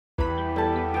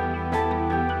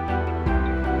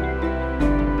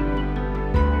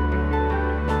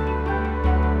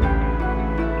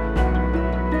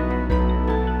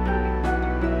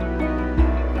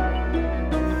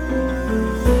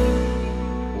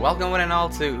Welcome one and all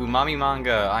to Umami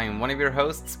Manga. I am one of your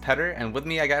hosts, Petter, and with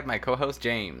me I got my co-host,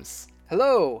 James.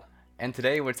 Hello. And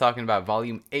today we're talking about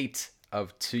Volume 8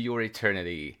 of To Your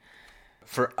Eternity.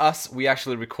 For us, we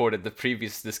actually recorded the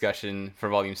previous discussion for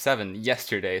Volume 7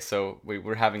 yesterday, so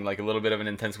we're having like a little bit of an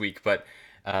intense week, but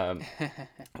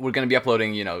we're going to be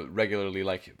uploading, regularly,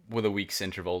 like with a week's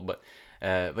interval, but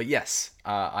yes,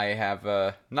 I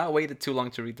have not waited too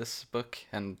long to read this book,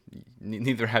 and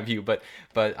neither have you. But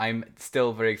I'm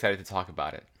still very excited to talk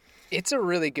about it. It's a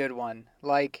really good one.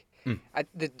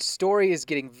 The story is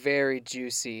getting very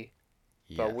juicy,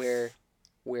 but Yes.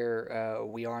 where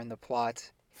we are in the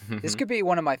plot, this could be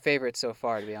one of my favorites so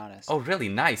far, to be honest. Oh, really?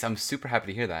 Nice. I'm super happy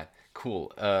to hear that.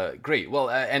 Cool. Great.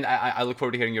 Well, and I look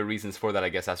forward to hearing your reasons for that, I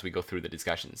guess, as we go through the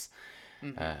discussions.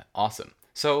 Awesome.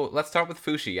 So let's start with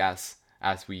Fushi,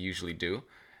 as we usually do.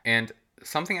 And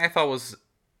something I thought was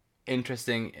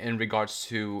interesting in regards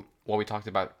to what we talked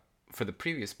about for the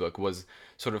previous book was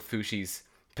sort of Fushi's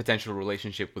potential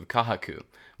relationship with Kahaku,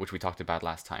 which we talked about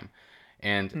last time.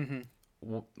 And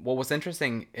what was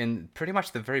interesting in pretty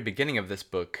much the very beginning of this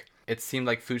book, it seemed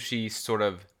like Fushi sort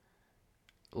of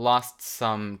lost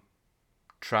some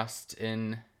trust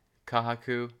in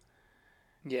Kahaku.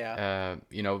 Yeah.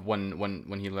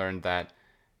 When he learned that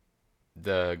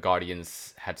the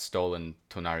Guardians had stolen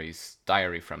Tonari's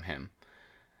diary from him.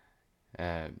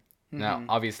 Now,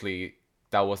 obviously,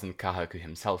 that wasn't Kahaku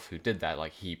himself who did that.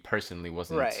 Like, he personally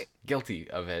wasn't Right. guilty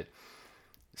of it.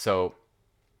 So,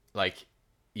 like,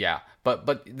 yeah. But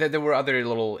there were other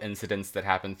little incidents that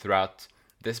happened throughout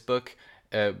this book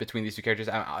between these two characters.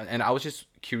 And I was just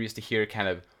curious to hear kind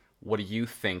of what do you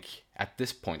think at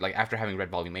this point, like after having read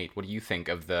Volume 8, what do you think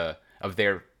of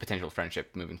their potential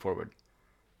friendship moving forward?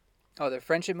 Oh, their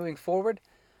friendship moving forward.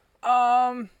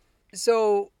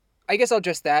 So I guess I'll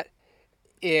address that.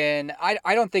 I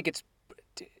don't think it's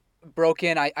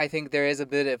broken. I think there is a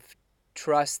bit of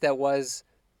trust that was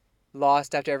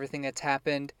lost after everything that's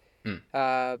happened. Mm,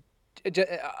 Uh,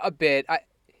 a bit.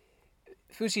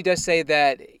 Fushi does say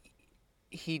that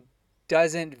he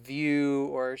doesn't view,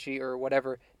 or she or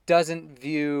whatever doesn't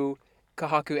view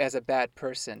Kahaku as a bad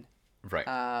person. right.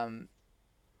 Um,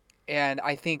 and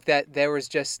I think that there was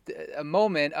just a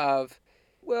moment of,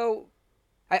 well,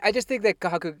 I just think that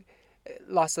Kahaku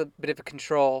lost a bit of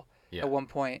control Yeah. at one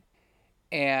point,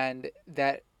 and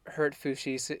that hurt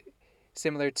Fushi,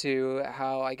 similar to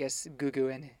how I guess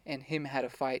Gugu and him had a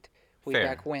fight way Fair.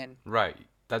 back when. Right.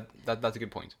 That's a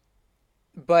good point.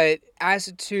 But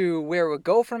as to where it would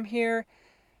go from here,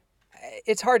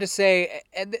 it's hard to say.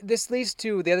 And this leads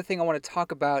to the other thing I want to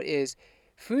talk about is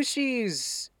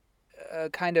Fushi's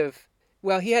kind of,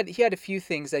 well, he had a few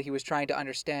things that he was trying to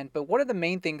understand, but one of the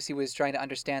main things he was trying to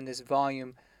understand this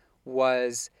volume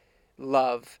was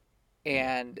love.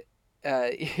 Yeah. And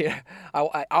yeah,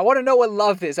 I want to know what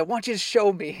love is. I want you to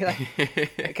show me.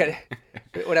 Like, kind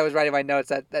of, when I was writing my notes,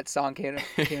 that song came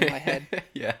in my head.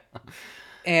 Yeah.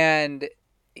 And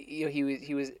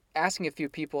he was asking a few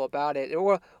people about it,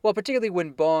 or well, particularly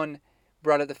when Bon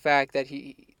brought up the fact that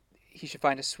he should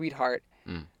find a sweetheart,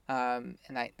 Mm. and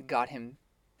that got him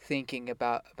thinking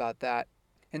about that.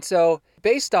 And so,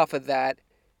 based off of that,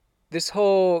 this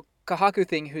whole Kahaku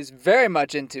thing, who's very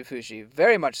much into Fushi,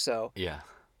 very much so, Yeah.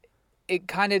 it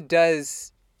kind of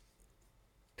does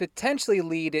potentially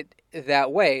lead it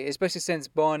that way, especially since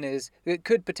Bon it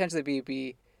could potentially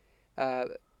be uh,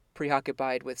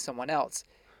 preoccupied with someone else,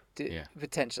 Yeah.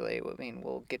 potentially. I mean,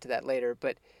 we'll get to that later,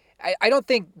 but I don't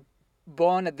think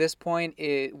Bon at this point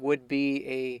it would be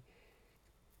a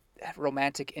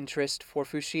romantic interest for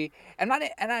Fushi.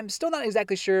 I'm still not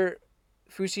exactly sure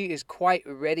Fushi is quite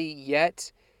ready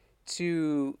yet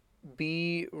to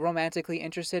be romantically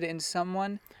interested in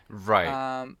someone. Right.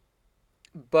 Um,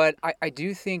 but I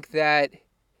do think that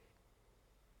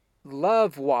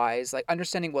love wise, like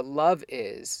understanding what love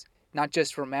is, not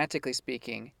just romantically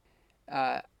speaking,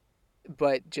 uh,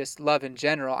 but just love in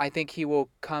general, I think he will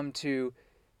come to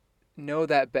know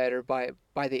that better by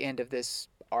the end of this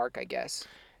arc, I guess,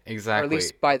 or Exactly.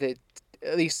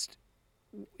 at least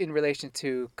in relation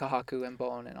to Kahaku and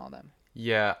Bone and all them.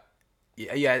 Yeah.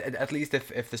 Yeah. At least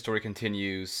if the story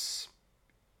continues,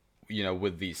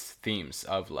 with these themes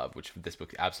of love, which this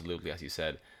book absolutely, as you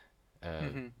said, uh,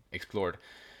 Hmm. explored.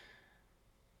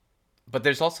 But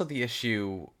there's also the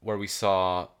issue where we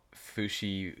saw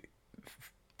Fushi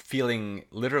feeling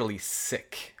literally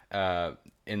sick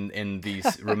in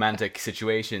these romantic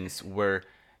situations where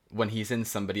when he's in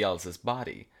somebody else's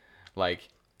body, like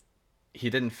he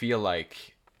didn't feel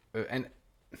like, and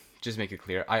just make it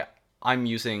clear, I'm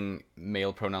using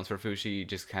male pronouns for Fushi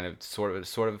just kind of sort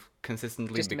of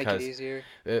consistently Just to make because it easier.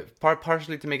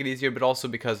 partially to make it easier, but also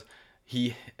because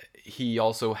he he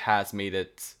also has made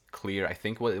it clear. I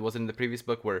think what it was in the previous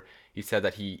book where he said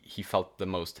that he felt the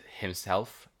most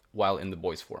himself while in the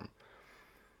boy's form.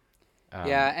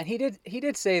 Yeah, and he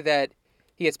did say that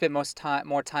he had spent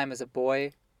more time as a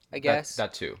boy, I guess,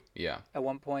 That too, yeah. at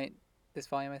one point this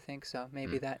volume, I think. So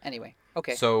maybe that. Anyway,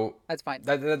 okay, So that's fine.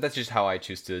 that's just how I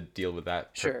choose to deal with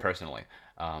that Sure. personally.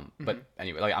 But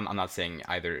anyway, like I'm not saying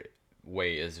either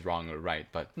way is wrong or right,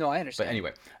 but No, I but understand.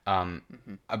 anyway,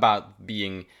 about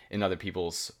being in other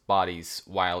people's bodies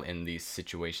while in these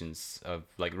situations of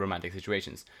like romantic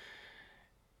situations,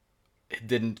 it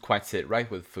didn't quite sit right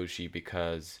with Fushi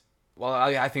because, well,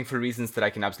 I think for reasons that I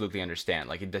can absolutely understand,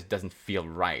 like it just doesn't feel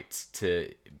right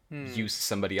to use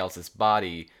somebody else's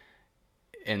body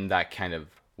in that kind of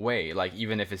way. Like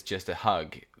even if it's just a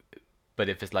hug, but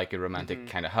if it's like a romantic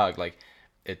kind of hug, like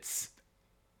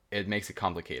it makes it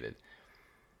complicated.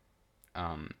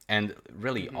 And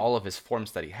really, all of his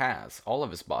forms that he has, all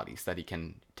of his bodies that he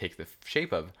can take the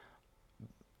shape of,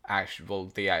 actually,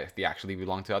 well, they actually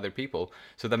belong to other people.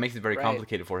 So that makes it very Right.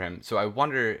 complicated for him. So I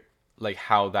wonder, like,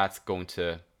 how that's going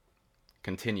to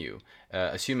continue,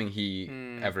 assuming he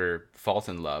ever falls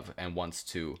in love and wants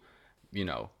to,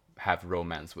 have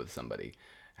romance with somebody.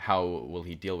 How will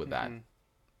he deal with that?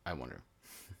 I wonder.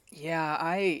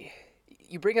 Yeah,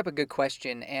 you bring up a good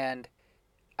question, and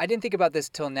I didn't think about this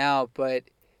till now, but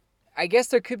I guess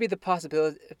there could be the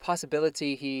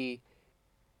possibility he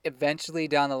eventually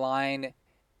down the line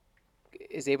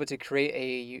is able to create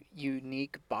a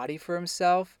unique body for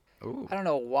himself. Ooh, I don't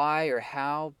know why or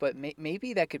how, but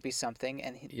maybe that could be something,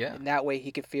 and yeah, in that way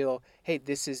he could feel, hey,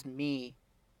 this is me,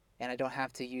 and I don't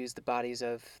have to use the bodies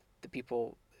of the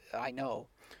people I know,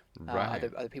 right.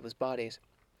 other people's bodies.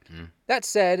 Mm. That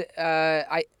said,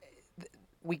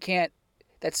 we can't.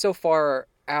 That's so far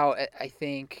out. I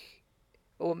think.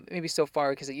 Well, maybe so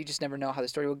far because you just never know how the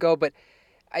story will go. But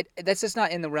that's just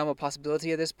not in the realm of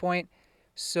possibility at this point.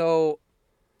 So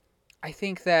I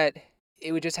think that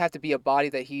it would just have to be a body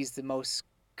that he's the most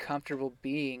comfortable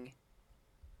being,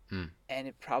 Mm. and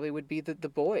it probably would be the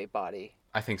boy body.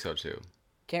 I think so too.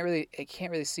 I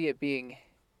can't really see it being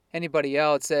anybody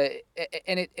else. And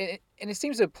it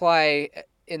seems to apply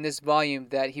in this volume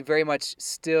that he very much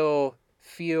still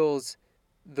feels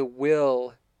the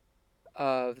will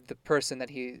of the person that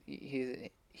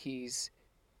he's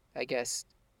I guess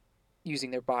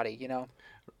using their body.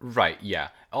 Right, yeah.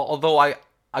 Although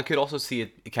I could also see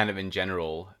it kind of in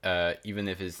general, even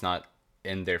if it's not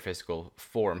in their physical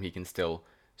form, he can still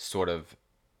sort of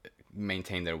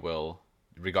maintain their will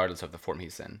regardless of the form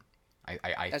he's in. I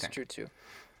That's think. true too.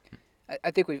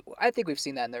 I think we've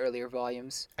seen that in the earlier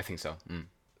volumes. I think so. Mm.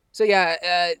 So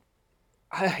yeah,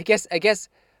 I guess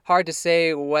hard to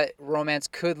say what romance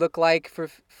could look like for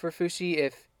Fushi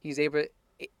if he's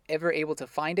ever able to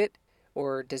find it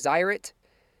or desire it.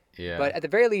 Yeah. But at the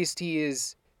very least, he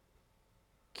is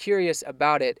curious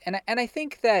about it, and I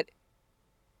think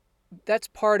that's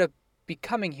part of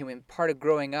becoming human, part of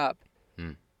growing up,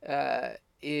 Mm.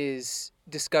 is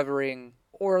discovering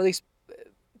or at least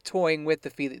toying with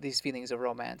these feelings of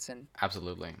romance. And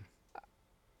Absolutely.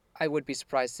 I would be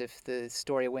surprised if the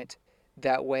story went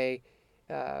that way.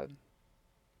 Uh,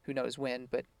 who knows when,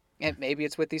 but and maybe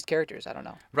it's with these characters. I don't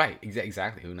know. Right,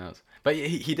 exactly. Who knows? But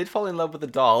he did fall in love with the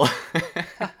doll.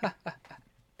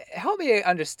 Help me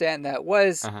understand that.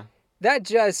 Was Uh-huh. that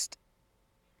just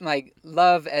like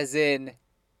love as in,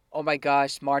 oh my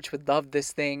gosh, March would love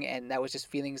this thing, and that was just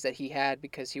feelings that he had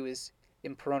because he was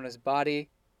in Perona's body?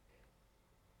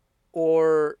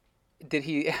 Or did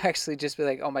he actually just be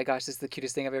like, oh my gosh, this is the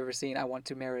cutest thing I've ever seen. I want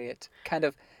to marry it. Kind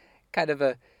of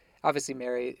a, obviously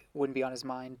marry wouldn't be on his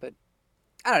mind, but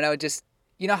I don't know, just,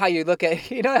 how you look at, a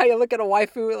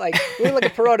waifu, like, when you look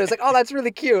at Perona, it's like, oh, that's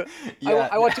really cute. Yeah.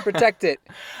 I want to protect it.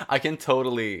 I can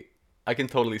totally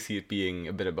see it being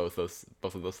a bit of both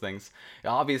of those things.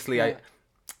 Obviously, Yeah.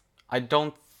 I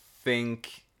don't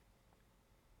think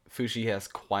Fushi has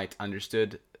quite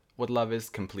understood what love is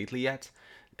completely yet,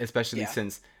 especially Yeah.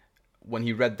 since when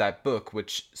he read that book,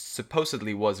 which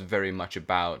supposedly was very much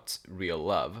about real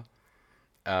love,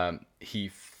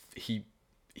 he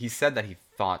said that he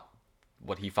thought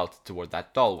what he felt toward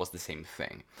that doll was the same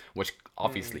thing, which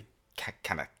obviously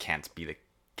kind of can't be the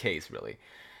case, really.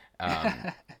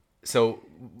 So,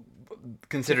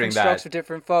 considering Different strokes that, for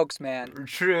different folks, man.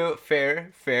 true,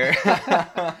 fair,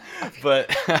 but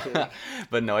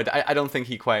but no, I don't think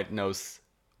he quite knows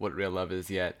what real love is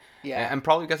yet. Yeah. And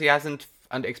probably because he hasn't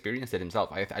experienced it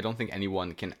himself. I don't think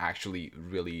anyone can actually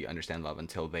really understand love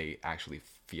until they actually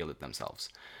feel it themselves.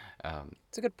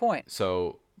 It's a good point.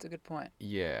 So It's a good point.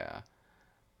 yeah,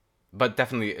 but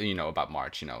definitely, about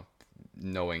March,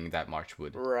 knowing that March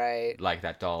would Right. like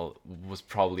that doll was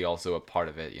probably also a part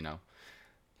of it. You know,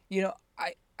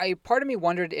 I part of me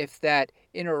wondered if that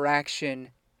interaction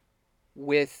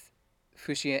with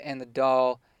Fushi and the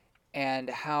doll, and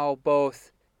how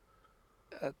both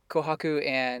Kohaku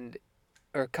and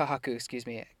or Kahaku, excuse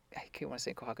me, I can't want to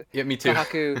say Kohaku. Yeah, me too.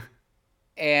 Kahaku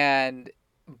and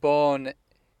Bone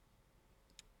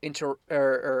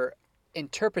or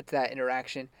interpret that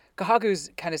interaction. Kahaku's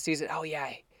kind of sees it. Oh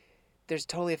yeah, there's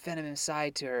totally a feminine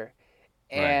side to her,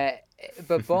 Right. and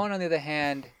but Bone on the other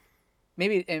hand,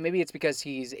 maybe it's because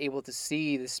he's able to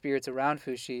see the spirits around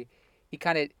Fushi. He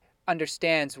kind of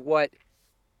understands what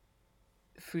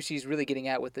Fushi's really getting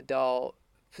at with the doll,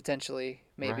 potentially.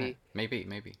 Right. Maybe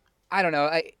Maybe. I don't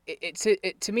know.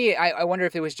 To me, I wonder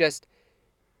if it was just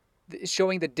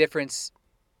showing the difference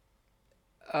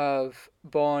of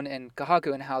Bon and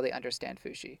Kahaku and how they understand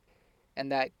Fushi,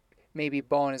 and that maybe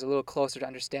Bon is a little closer to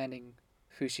understanding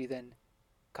Fushi than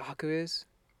Kahaku is.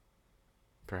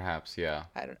 Perhaps, yeah.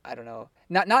 I don't know.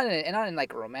 Not in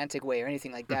like a romantic way or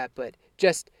anything like that, but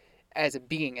just as a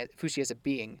being, Fushi as a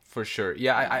being. For sure.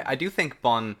 Yeah, I do think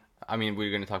Bon. I mean, we're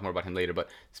going to talk more about him later, but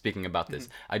speaking about this,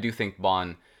 I do think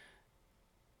Bon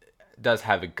does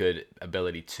have a good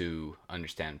ability to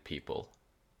understand people.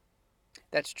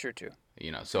 That's true too.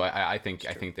 So I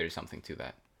think there's something to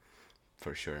that,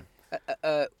 for sure.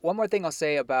 One more thing I'll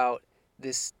say about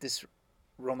this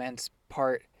romance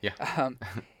part. Yeah.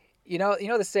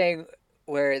 The saying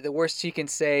where the worst she can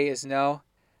say is no.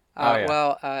 Oh, yeah.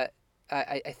 Well,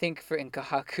 I think in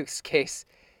Kahaku's case,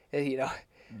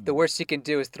 the worst she can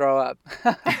do is throw up.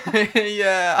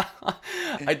 Yeah,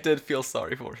 I did feel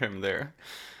sorry for him there.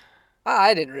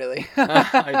 I didn't really.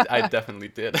 I definitely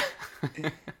did.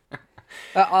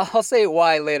 I'll say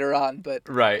why later on, but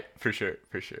Right, for sure.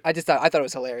 I thought it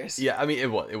was hilarious. Yeah, I mean it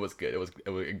was good. It was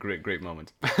a great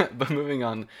moment. But moving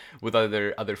on with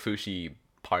other Fushi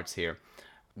parts here,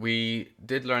 we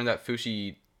did learn that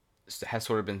Fushi has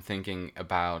sort of been thinking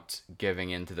about giving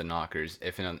in to the Knockers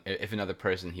if another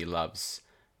person he loves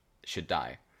should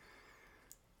die,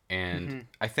 and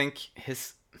I think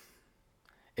it's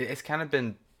kind of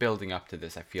been building up to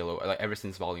this. I feel like ever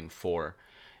since Volume 4,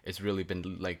 it's really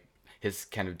been like his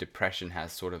kind of depression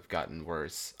has sort of gotten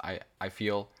worse. I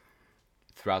feel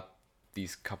throughout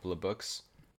these couple of books.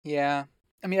 Yeah.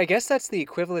 I mean, I guess that's the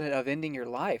equivalent of ending your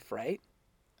life, right?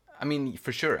 I mean,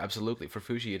 for sure, absolutely. For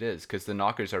Fuji it is, because the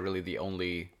Knockers are really the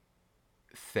only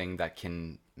thing that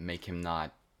can make him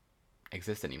not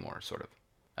exist anymore, sort of.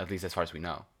 At least as far as we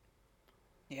know.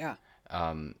 Yeah.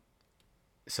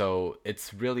 So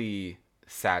it's really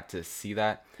sad to see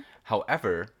that.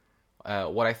 However,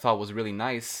 what I thought was really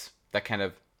nice, that kind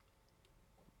of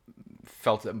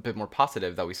felt a bit more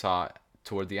positive that we saw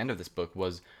toward the end of this book,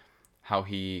 was how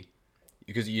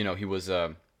because he was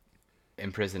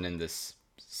imprisoned in this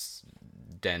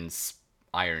dense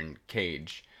iron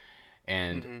cage,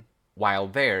 and while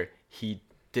there he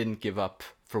didn't give up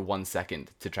for 1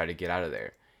 second to try to get out of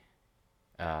there.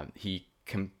 He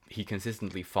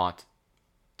consistently fought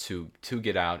to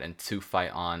get out and to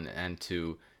fight on and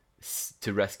to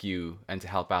rescue and to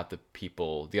help out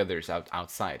the others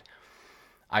outside.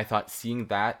 I thought seeing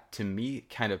that, to me,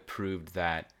 kind of proved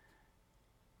that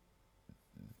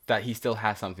he still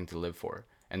has something to live for,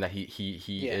 and that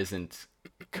he isn't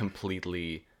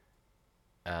completely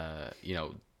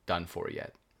done for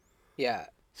yet. Yeah.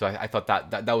 So I thought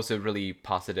that was a really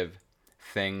positive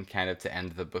thing kind of to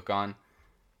end the book on.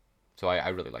 So I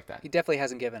really like that. He definitely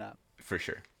hasn't given up. For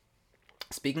sure.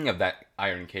 Speaking of that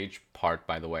iron cage part,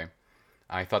 by the way,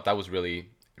 I thought that was really,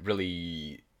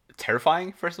 really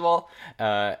terrifying, first of all,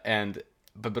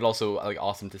 but also like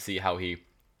awesome to see how he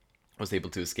was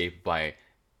able to escape by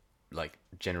like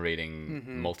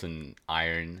generating molten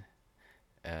iron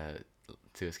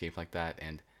to escape like that.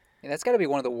 And that's got to be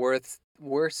one of the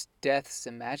worst deaths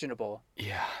imaginable.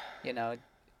 Yeah.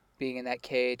 Being in that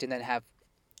cage and then have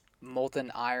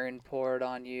molten iron poured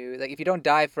on you. Like, if you don't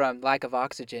die from lack of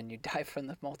oxygen, you die from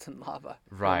the molten lava.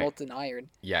 Right. Molten iron.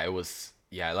 Yeah, it was.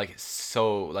 Yeah, like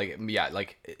so, like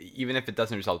even if it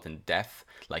doesn't result in death,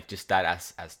 like just that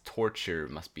as torture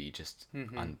must be just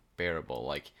unbearable.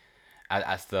 Like,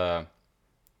 as the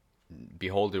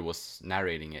beholder was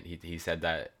narrating it, he said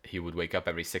that he would wake up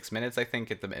every 6 minutes, I think,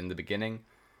 in the beginning,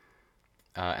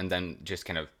 and then just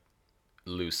kind of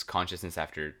lose consciousness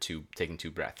after taking 2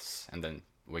 breaths, and then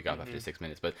wake up after 6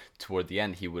 minutes. But toward the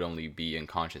end, he would only be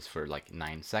unconscious for like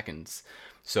 9 seconds.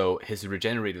 So his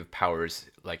regenerative powers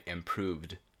like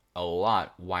improved a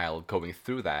lot while going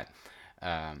through that.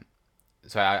 Um,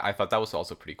 so I thought that was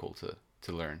also pretty cool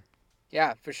to learn.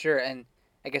 Yeah, for sure. And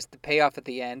I guess the payoff at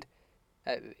the end,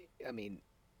 uh, I mean,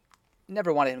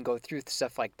 never wanted him to go through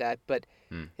stuff like that, but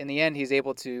in the end, he's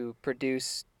able to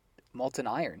produce molten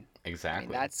iron. I mean,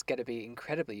 Exactly. that's got to be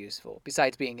incredibly useful,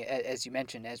 besides being, as you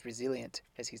mentioned, as resilient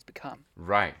as he's become.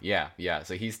 Right. Yeah. Yeah.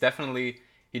 So he definitely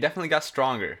got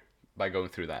stronger by going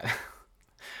through that.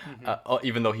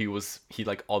 Even though he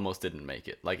like almost didn't make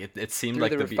it. Like it seemed Through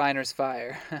like the refiner's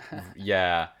fire.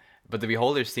 yeah, but the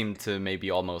beholders seemed to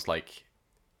maybe almost like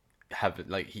have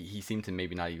like he seemed to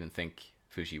maybe not even think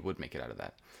Fushi would make it out of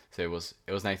that. So it was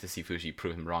nice to see Fushi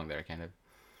prove him wrong there, kind of.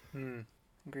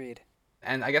 Agreed.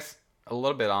 And I guess a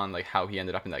little bit on like how he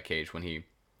ended up in that cage when he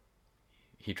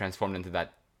transformed into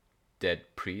that dead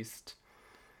priest.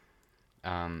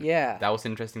 Yeah. That was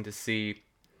interesting to see.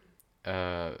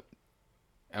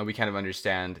 And we kind of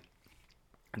understand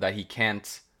that he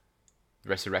can't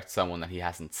resurrect someone that he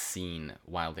hasn't seen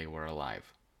while they were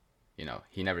alive. You know,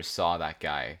 he never saw that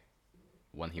guy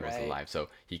when he was Right. alive, so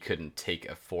he couldn't take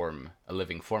a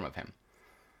living form of him.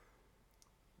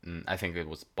 I think it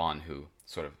was Bond who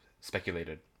sort of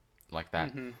speculated like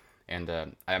that, and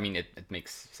I mean it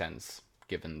makes sense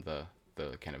given the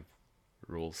kind of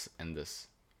rules in this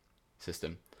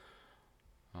system.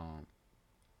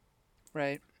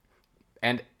 Right.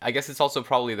 And I guess it's also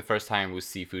probably the first time we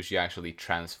see Fushi actually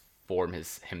transform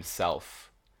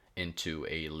himself into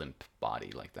a limp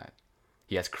body like that.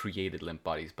 He has created limp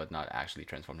bodies, but not actually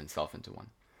transformed himself into one.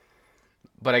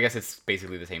 But I guess it's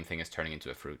basically the same thing as turning into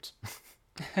a fruit.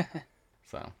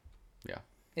 So, yeah.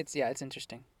 It's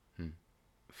interesting.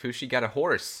 Fushi got a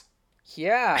horse.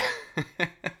 Yeah.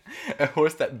 A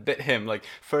horse that bit him. Like,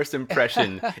 first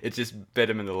impression, it just bit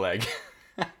him in the leg.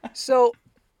 So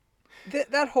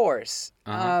that horse,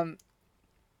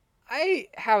 I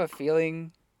have a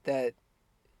feeling that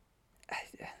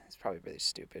it's probably really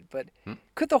stupid, but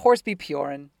could the horse be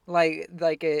Pioran,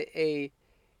 like a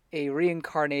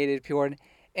reincarnated Pioran?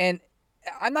 And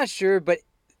I'm not sure, but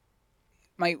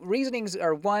my reasonings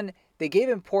are, one, they gave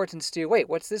importance to, wait,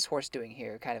 what's this horse doing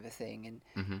here, kind of a thing,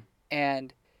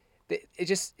 and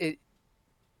it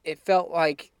felt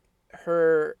like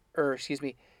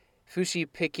Fushi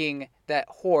picking that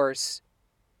horse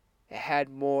had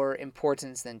more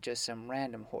importance than just some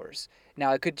random horse.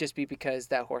 Now, it could just be because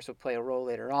that horse will play a role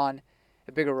later on,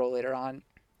 a bigger role later on.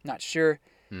 Not sure.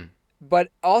 But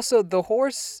also, the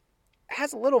horse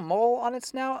has a little mole on its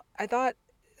snout. I thought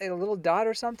a little dot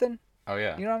or something. Oh,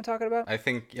 yeah. You know what I'm talking about? I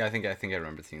think I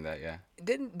remember seeing that, yeah.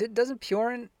 Doesn't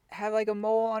Pioran have like a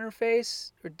mole on her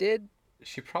face, or did?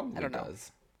 She probably I don't know.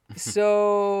 does.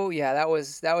 So yeah, that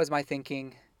was my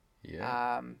thinking.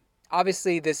 Yeah.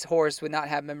 Obviously, this horse would not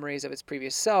have memories of its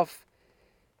previous self,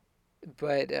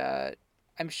 but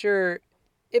I'm sure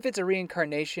if it's a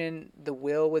reincarnation, the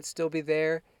will would still be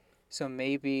there. So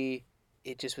maybe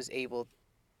it just was able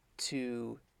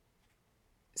to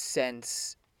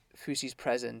sense Fushi's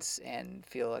presence and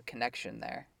feel a connection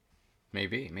there.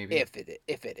 Maybe.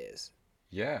 If it is.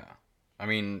 Yeah. I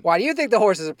mean, Why do you think the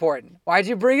horse is important? Why'd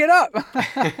you bring it up?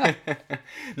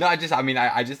 no, I just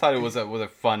thought it was a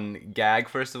fun gag.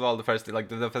 First of all, the fact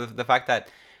that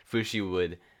Fushi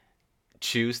would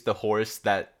choose the horse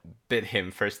that bit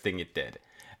him first thing it did,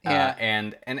 Yeah.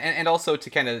 And also to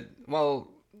kind of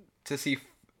to see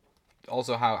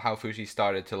also how Fushi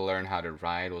started to learn how to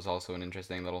ride was also an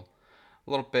interesting little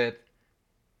bit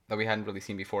that we hadn't really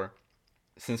seen before,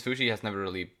 since Fushi has never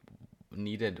really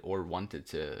needed or wanted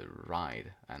to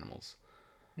ride animals.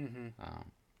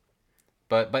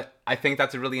 But I think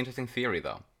that's a really interesting theory,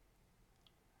 though,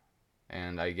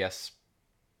 and I guess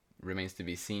remains to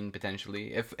be seen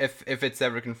potentially if it's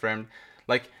ever confirmed.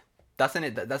 Like that's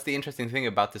the interesting thing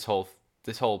about this whole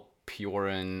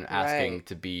Pioran asking Right.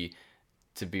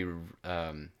 to be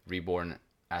reborn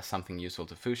as something useful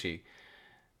to Fushi.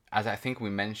 As I think we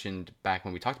mentioned back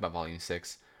when we talked about Volume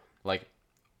 6, like,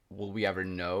 will we ever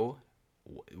know?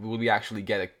 Will we actually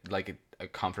get a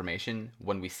confirmation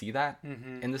when we see that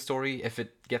in the story, if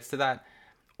it gets to that,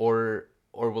 or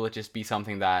will it just be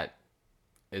something that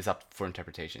is up for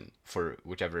interpretation for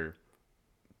whichever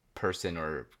person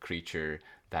or creature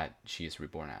that she is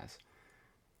reborn as?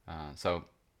 So,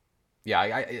 yeah,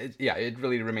 it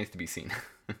really remains to be seen.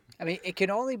 I mean, it can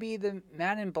only be the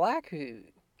man in black who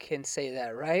can say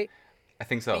that, right? I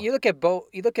think so. You look at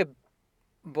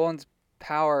Bone's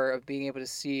power of being able to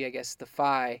see, I guess, the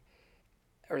Phi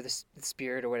or the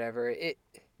spirit or whatever.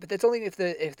 But that's only if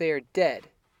they are dead.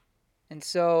 And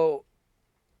so,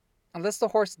 unless the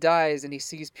horse dies and he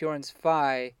sees Bjorn's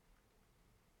Fi,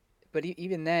 but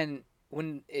even then,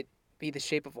 wouldn't it be the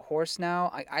shape of a horse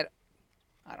now? I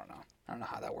don't know. I don't know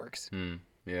how that works.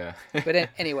 Yeah. But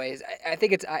anyways, I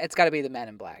think it's got to be the Man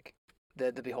in Black,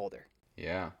 the Beholder.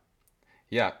 Yeah.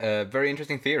 Yeah. Very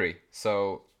interesting theory.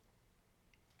 So,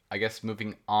 I guess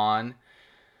moving on.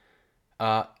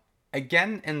 Uh,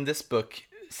 Again, in this book,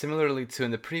 similarly to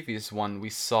in the previous one, we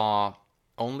saw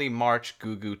only March,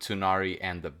 Gugu, Tsunari,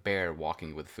 and the bear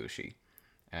walking with Fushi.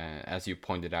 As you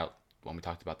pointed out when we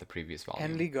talked about the previous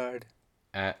volume. And Ligard.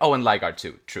 And Ligard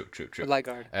too. True.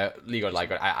 Ligard.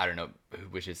 Ligard. I don't know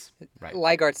which is right.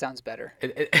 Ligard sounds better.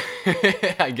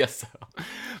 I guess so.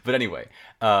 But anyway,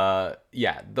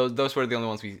 yeah, those were the only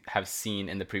ones we have seen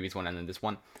in the previous one and in this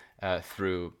one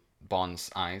through Bond's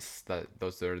eyes.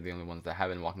 Those are the only ones that have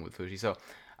been walking with Fushi. So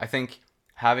I think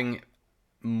having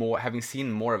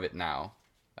seen more of it now,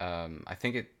 I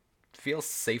think it feels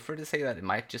safer to say that it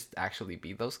might just actually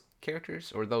be those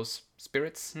characters or those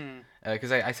spirits.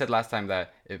 Because I said last time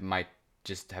that it might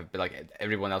just have like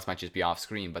everyone else might just be off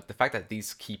screen, but the fact that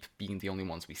these keep being the only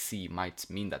ones we see might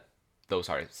mean that those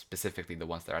are specifically the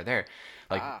ones that are there.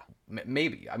 Like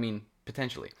maybe, I mean,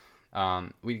 potentially.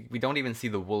 We don't even see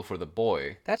the wolf or the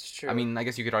boy. That's true. I mean, I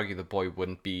guess you could argue the boy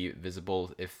wouldn't be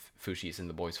visible if Fushi is in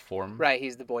the boy's form. Right,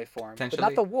 he's the boy form, but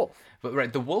not the wolf. But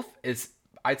right, the wolf is,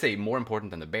 I'd say, more important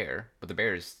than the bear, but the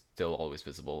bear is still always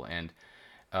visible. And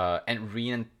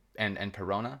Reen and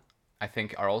Perona, I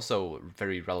think, are also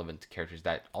very relevant characters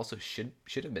that also should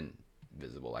have been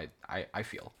visible. I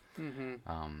feel.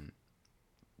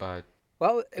 But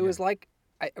well, it was like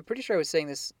I'm pretty sure I was saying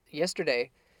this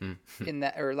yesterday. In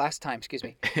that, or last time, excuse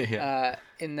me. Yeah.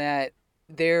 In that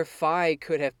their Fi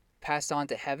could have passed on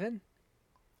to heaven.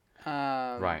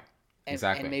 Right.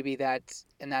 Exactly. And maybe that's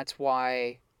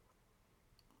why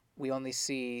we only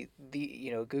see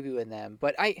Gugu in them.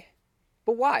 But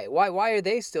why? Why are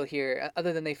they still here?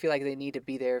 Other than they feel like they need to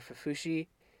be there for Fushi,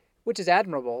 which is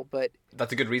admirable. But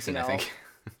that's a good reason, I think.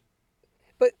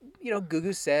 But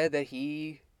Gugu said that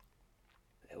he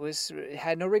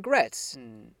had no regrets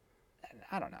and.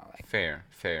 I don't know.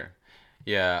 Fair.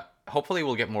 Yeah. Hopefully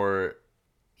we'll get more.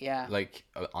 Yeah. Like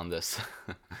on this.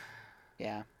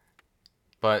 Yeah.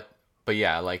 But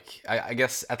yeah, like I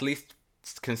guess at least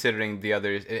considering the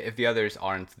others, if the others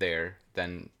aren't there,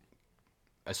 then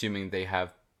assuming they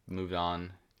have moved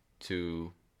on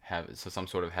to have some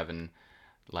sort of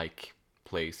heaven-like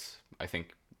place, I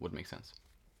think would make sense.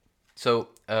 So,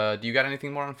 do you got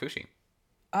anything more on Fushi?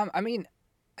 I mean,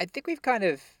 I think we've kind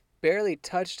of barely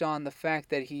touched on the fact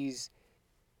that he's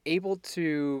able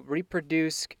to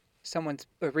reproduce someone's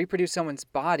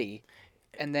body,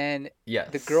 and then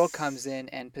the girl comes in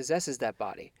and possesses that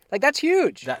body. Like, that's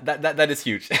huge. That is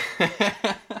huge.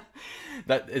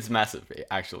 That is massive,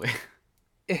 actually.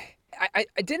 I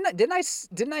didn't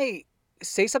I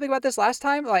say something about this last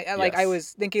time? Like I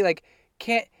was thinking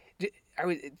I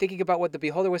was thinking about what the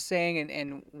Beholder was saying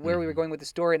and where we were going with the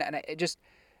story, and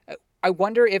I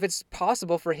wonder if it's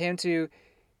possible for him to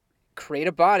create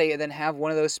a body and then have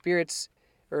one of those spirits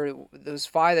or those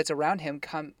Fi that's around him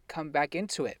come back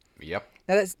into it. Yep.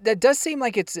 Now that does seem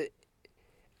like it's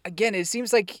again. It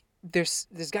seems like there's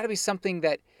got to be something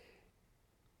that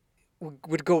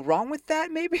would go wrong with that.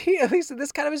 Maybe at least in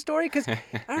this kind of a story, because I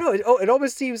don't know. It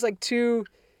almost seems like too.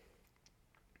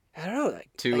 I don't know,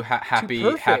 like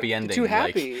happy ending. Too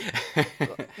happy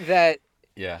that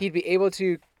yeah. He'd be able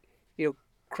to,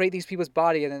 create these people's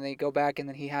body, and then they go back, and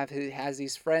then he has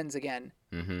these friends again.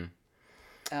 Mm-hmm.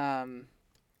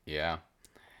 Yeah.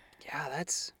 Yeah,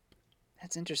 that's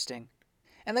interesting.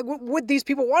 And like, would these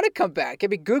people want to come back? I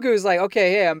mean, Gugu's like,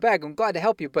 okay, hey, I'm back. I'm glad to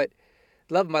help you, but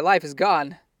love of my life is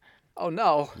gone. Oh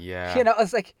no. Yeah.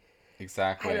 It's like.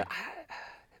 Exactly.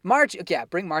 March, yeah,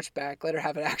 bring March back. Let her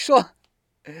have an actual,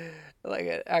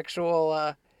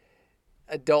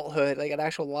 adulthood, like an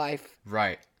actual life.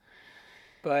 Right.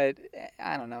 But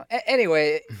I don't know.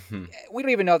 Anyway, we don't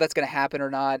even know if that's going to happen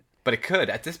or not. But it could.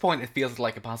 At this point, it feels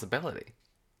like a possibility.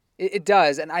 It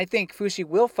does, and I think Fushi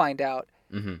will find out.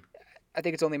 Mm-hmm. I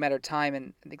think it's only a matter of time,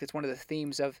 and I think that's one of the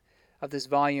themes of this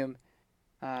volume.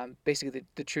 Basically,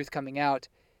 the truth coming out.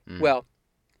 Well,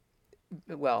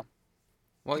 the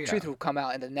truth will come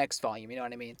out in the next volume. You know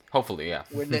what I mean? Hopefully, yeah.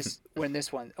 We're in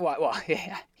this one. Well,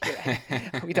 yeah.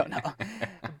 We don't know,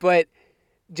 but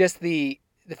just the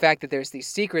fact that there's these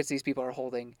secrets these people are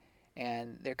holding,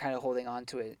 and they're kind of holding on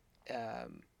to it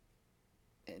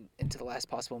into the last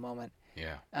possible moment.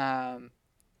 Yeah.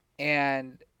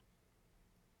 And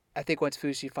I think once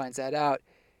Fushi finds that out,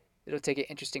 it'll take an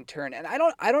interesting turn. And I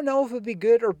don't know if it'd be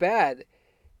good or bad.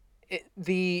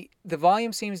 the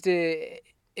volume seems to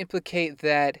implicate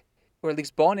that, or at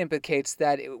least Bon implicates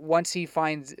that once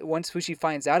Fushi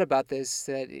finds out about this,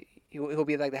 that he'll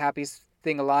be like the happiest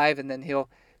thing alive, and then he'll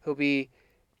be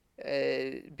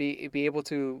able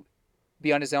to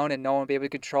be on his own, and no one will be able to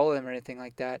control him or anything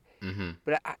like that. Mm-hmm.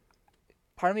 But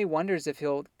part of me wonders if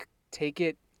he'll take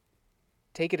it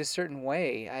a certain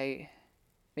way.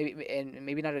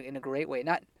 Maybe not in a great way.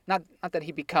 Not that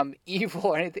he become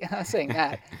evil or anything. I'm not saying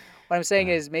that. What I'm saying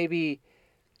is maybe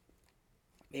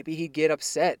he'd get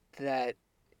upset that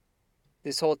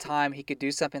this whole time he could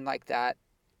do something like that,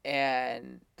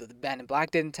 and the band in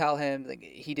black didn't tell him, like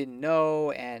he didn't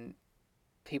know, and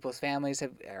people's families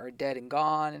are dead and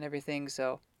gone and everything.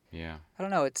 So Yeah. I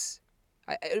don't know.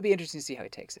 It'll be interesting to see how he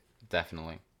takes it.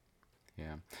 Definitely.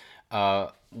 Yeah.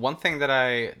 One thing that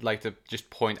I like to just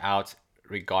point out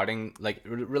regarding, like,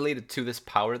 related to this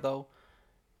power, though,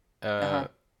 and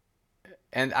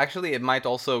actually it might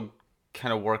also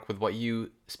kind of work with what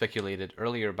you speculated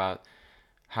earlier about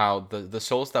how the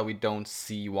souls that we don't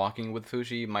see walking with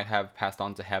Fushi might have passed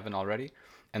on to heaven already,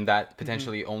 and that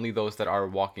potentially only those that are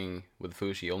walking with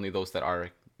Fushi, only those that are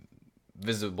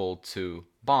visible to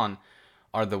Bon,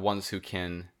 are the ones who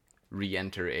can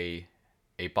re-enter a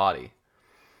body.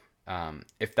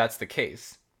 If that's the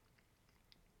case,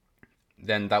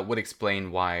 then that would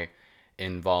explain why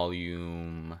in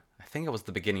I think it was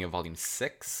the beginning of volume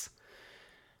 6,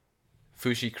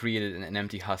 Fushi created an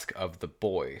empty husk of the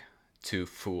boy to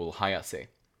fool Hayase.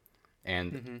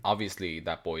 And obviously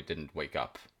that boy didn't wake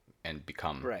up and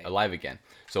become alive again.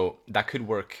 So that could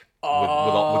work with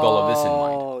all of this in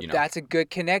mind. You know? That's a good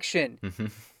connection.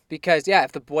 Because,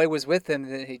 if the boy was with him,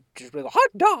 then he'd just be like, hot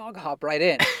dog, hop right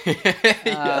in.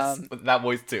 Yes, that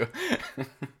voice too.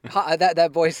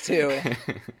 that voice too.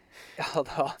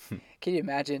 Although, can you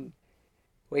imagine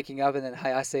waking up and then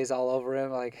Hayase's all over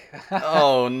him? Like,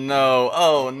 oh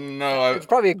no. It's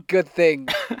probably a good thing.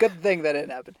 Good thing that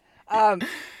didn't happen.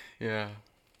 Yeah.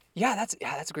 Yeah, that's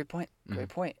a great point. Great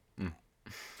point.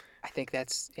 I think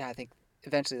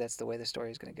eventually that's the way the story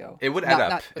is going to go. It would add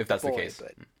up if that's the case.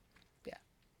 But,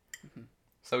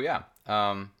 So yeah,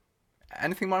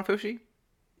 anything more on Fushi?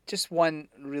 Just one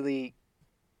really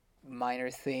minor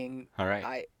thing. All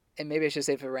right. And maybe I should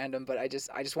say it for random, but I just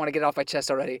want to get it off my chest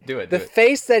already. Do it. The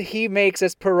face that he makes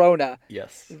as Perona.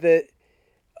 Yes.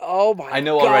 Oh my! I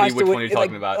know already which one you're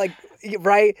talking about. Like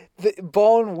right, the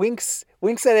Bone winks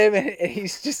at him, and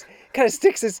he's just kind of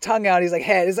sticks his tongue out. He's like,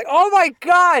 "Head." He's like, "Oh my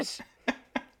gosh!"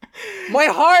 My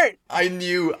heart. I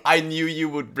knew you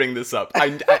would bring this up.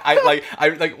 I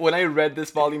like when I read this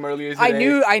volume earlier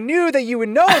today. I knew that you would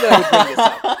know that I would bring this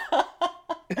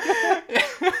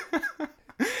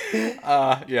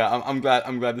up. Yeah, I'm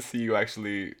glad to see you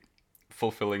actually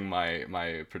fulfilling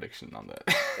my prediction on that.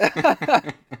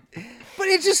 But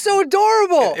it's just so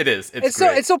adorable. It is. It's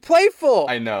great. It's so playful.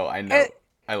 I know. I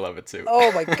love it too.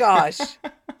 Oh my gosh.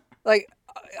 Like,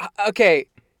 okay,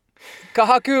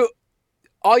 Kahaku,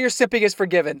 all your simping is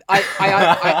forgiven.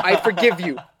 I forgive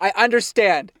you. I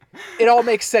understand. It all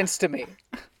makes sense to me.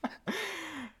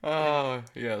 Oh,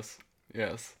 yes.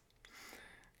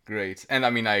 Great. And I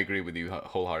mean, I agree with you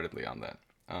wholeheartedly on that.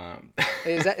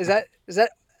 Is that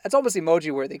that's almost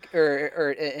emoji worthy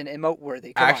or an emote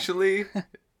worthy. Actually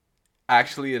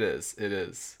it is.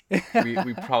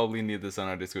 We probably need this on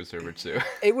our Discord server too.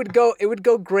 It would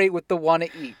go great with the wanna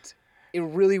eat. It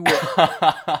really would.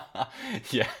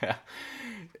 Yeah.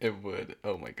 It would.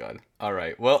 Oh my god. All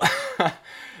right. Well,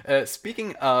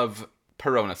 speaking of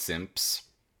Perona simps,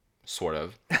 sort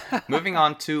of, moving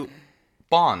on to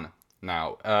Bon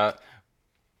now.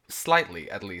 Slightly,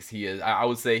 at least, he is. I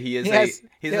would say he is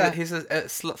he's a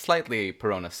slightly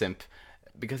Perona simp,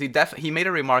 because he made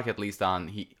a remark at least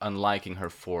on liking her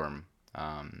form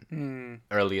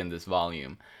early in this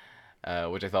volume,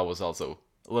 which I thought was also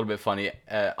a little bit funny.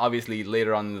 Obviously,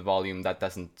 later on in the volume, that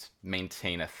doesn't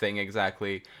maintain a thing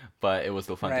exactly, but it was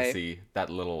still fun to see that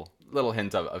little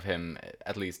hint of him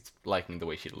at least liking the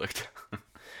way she looked.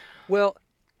 Well,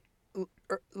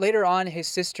 later on, his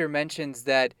sister mentions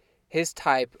that his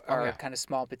type are kind of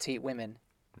small, petite women.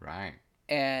 Right.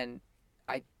 And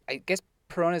I guess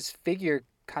Perona's figure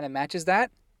kind of matches that.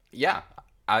 Yeah,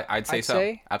 I'd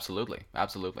say. Absolutely.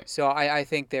 So I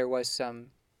think there was some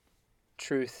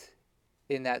truth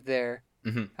in that there.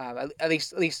 Mm-hmm. At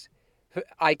least for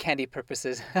eye candy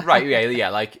purposes. Right. Yeah.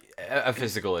 Like a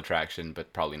physical attraction,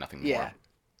 but probably nothing more. Yeah.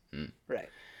 Right.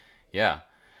 Yeah.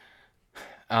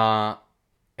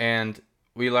 And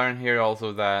we learn here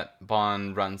also that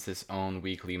Bon runs his own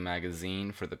weekly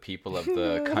magazine for the people of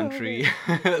the country,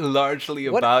 largely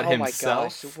about himself. Oh my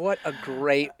gosh! What a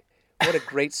great What a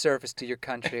great service to your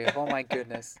country. Oh my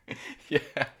goodness. Yeah.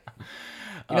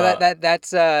 You know Uh,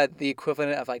 that's the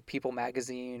equivalent of like People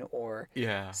magazine or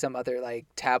yeah. some other like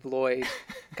tabloid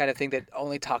kind of thing that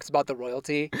only talks about the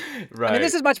royalty. I mean, this Right.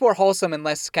 is much more wholesome and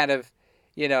less kind of,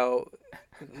 you know,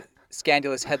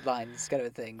 scandalous headlines kind of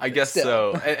a thing, I but guess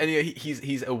still. so. And yeah,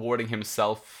 he's awarding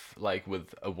himself like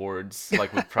with awards,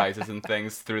 like with prizes and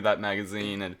things through that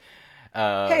magazine, and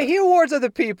uh Hey, he awards other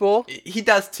people. he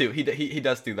does too. He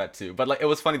does do that too. But like it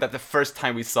was funny that the first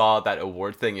time we saw that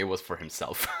award thing, it was for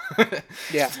himself.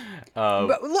 Yeah. um,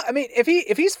 But look, I mean,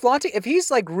 if he's flaunting, if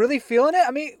he's like really feeling it,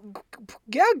 I mean,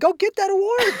 yeah, go get that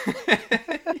award.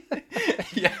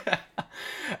 yeah.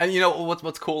 And you know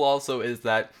what's cool also is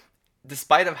that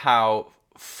despite of how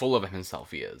full of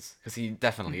himself he is, because he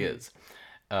definitely is,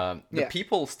 the Yeah.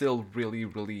 people still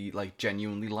really like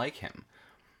genuinely like him.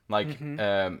 Like Love him.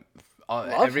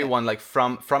 everyone, like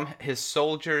from his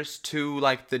soldiers to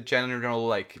like the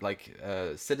general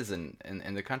citizen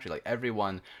in the country, like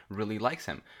everyone really likes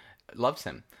him, loves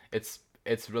him. It's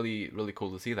really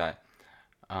cool to see that.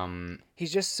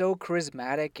 He's just so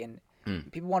charismatic and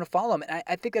Mm, people want to follow him. And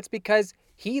I think that's because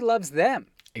he loves them.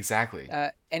 exactly.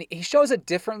 And he shows it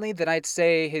differently than I'd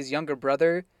say his younger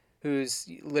brother, who's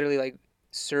literally like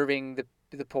serving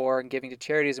the poor and giving to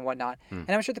charities and whatnot. Mm,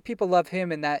 And I'm sure the people love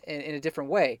him in that in a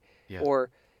different way, yeah. or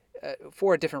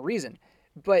for a different reason.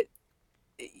 But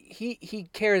he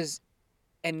cares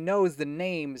and knows the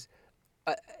names,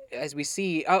 uh, as we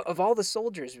see, of all the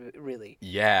soldiers, really.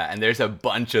 Yeah, and there's a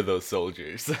bunch of those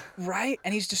soldiers. Right?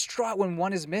 And he's distraught when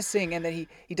one is missing, and then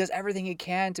he does everything he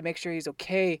can to make sure he's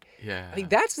okay. I Yeah, think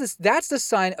that's the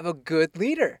sign of a good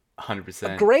leader, a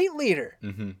 100%. great leader.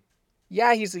 Mm-hmm.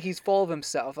 Yeah, he's full of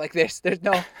himself. Like there's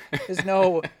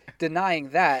no denying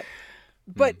that.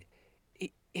 But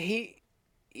Mm. he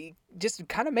just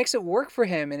kind of makes it work for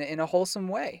him in a wholesome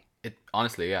way. It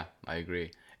honestly, yeah, I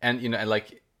agree. And you know,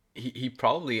 like he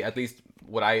probably, at least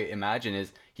what I imagine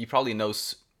is he probably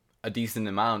knows a decent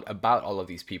amount about all of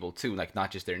these people too, like not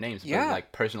just their names, but Yeah.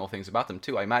 like personal things about them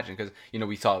too. I imagine because you know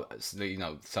we saw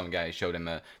some guy showed him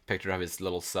a picture of his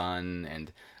little son,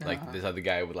 and like this other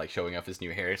guy with like showing off his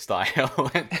new hairstyle,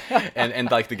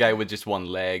 and like the guy with just one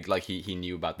leg, like he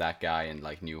knew about that guy and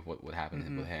like knew what would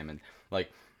happen with him, and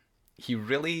like he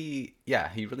really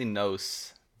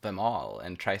knows them all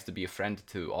and tries to be a friend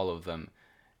to all of them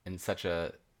in such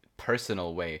a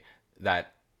personal way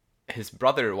that his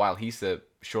brother, while he's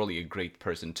surely a great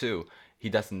person too, he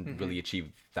doesn't really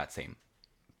achieve that same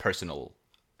personal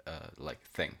like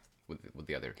thing with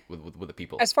the other with the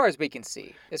people. As far as we can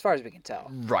see, as far as we can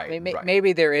tell. Right, right.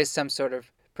 Maybe there is some sort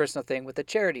of personal thing with the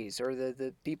charities or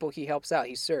the people he helps out,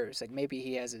 he serves. Like maybe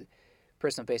he has a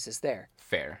personal basis there.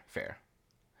 Fair.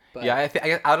 But Yeah, I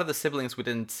guess out of the siblings, we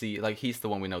didn't see like he's the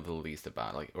one we know the least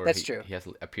about, like, or That's true. he has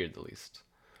appeared the least.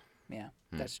 yeah,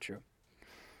 that's true.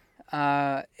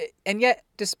 And yet,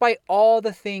 despite all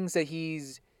the things that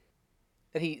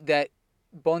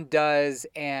Bon does,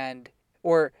 and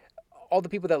or all the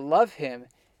people that love him,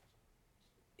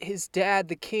 his dad,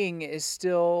 the king, is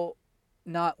still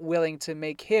not willing to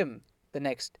make him the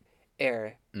next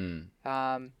heir. Mm.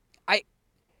 I,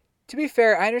 to be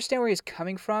fair, I understand where he's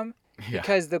coming from Yeah.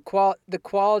 because the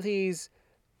qualities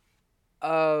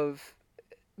of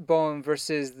Bon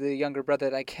versus the younger brother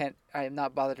that I am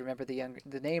not bothered to remember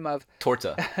the name of.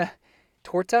 Torta.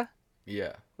 Torta?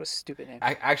 Yeah. What a stupid name.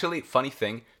 Actually, funny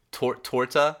thing,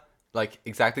 torta, like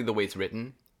exactly the way it's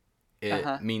written, it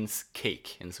Uh-huh. means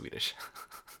cake in Swedish.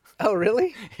 Oh,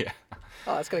 really? Yeah.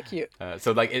 Oh, that's kind of cute.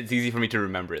 So like it's easy for me to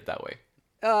remember it that way.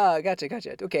 Oh, gotcha.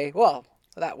 Okay, well,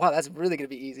 that's really gonna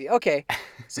be easy. Okay,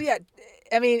 so yeah,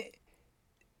 I mean,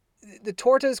 the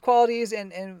Torta's qualities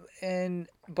and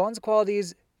Bon's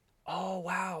qualities. Oh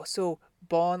wow, so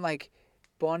Bon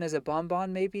is a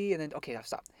bonbon maybe, and then okay, I'll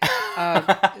stop.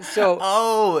 So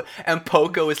Oh, and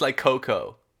Poco is like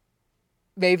Coco.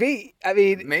 maybe I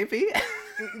mean Maybe.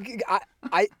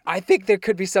 I think there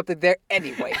could be something there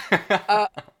anyway.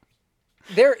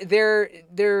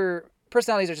 Their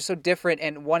personalities are just so different,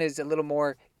 and one is a little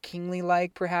more kingly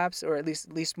like perhaps, or at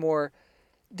least more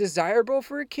desirable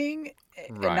for a king,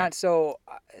 and Right. not so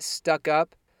stuck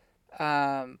up,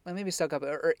 well, maybe stuck up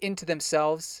or into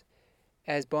themselves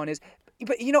as Bon is.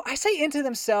 But you know, I say into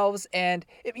themselves, and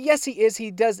yes, he is.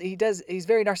 He does. He's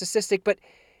very narcissistic, but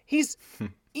he's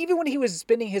even when he was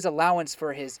spending his allowance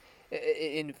for his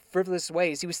in frivolous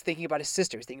ways, he was thinking about his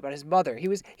sister, he was thinking about his mother.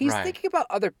 He's Right. thinking about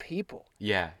other people,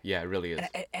 Yeah, it really is.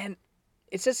 and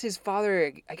it's just his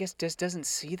father, I guess, just doesn't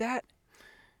see that.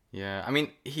 Yeah, I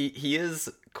mean, he is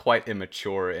quite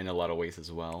immature in a lot of ways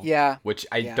as well. Yeah, Which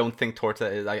I yeah. don't think Torta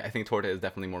is. I think Torta is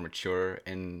definitely more mature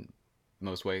in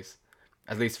most ways,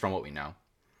 at least from what we know.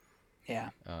 Yeah.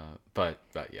 But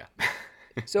yeah.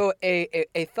 So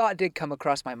a thought did come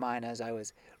across my mind as I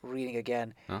was reading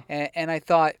again, Huh? and I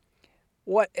thought,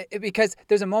 because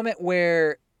there's a moment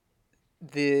where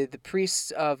the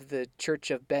priests of the Church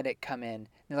of Bennett come in. And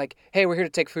they're like, "Hey, we're here to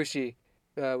take Fushi.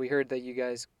 We heard that you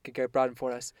guys brought him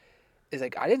for us." It's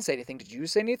like, I didn't say anything. Did you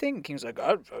say anything? And King's like,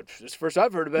 this is the first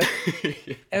I've heard of it. And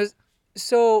it was,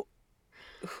 so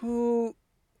who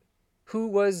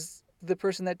was the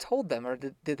person that told them, or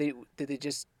did they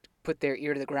just put their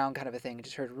ear to the ground, kind of a thing, and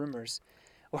just heard rumors,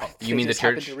 or did You they mean the just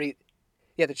happen church? to read?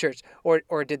 Yeah, the church,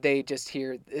 or did they just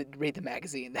read the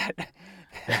magazine that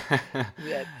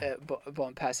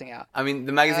Bone passing out? I mean,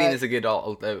 the magazine Uh, is a good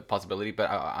possibility, but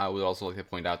I would also like to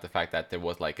point out the fact that there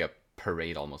was like a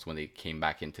parade almost when they came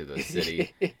back into the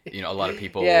city. You know, a lot of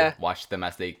people yeah, watched them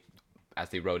as they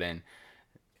rode in.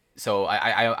 So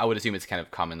I would assume it's kind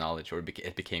of common knowledge, or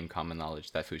it became common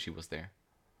knowledge that Fushi was there.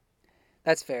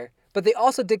 that's fair. But they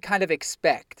also did kind of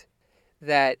expect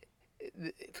that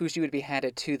Fushi would be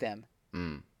handed to them.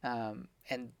 Mm.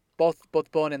 And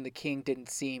both Bone and the king didn't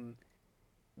seem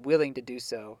willing to do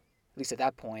so, at least at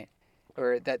that point,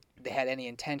 or that they had any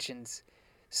intentions.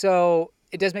 So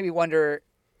it does make me wonder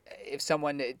if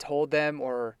someone had told them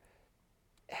or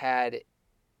had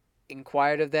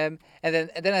inquired of them. And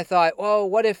then I thought, well,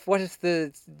 what if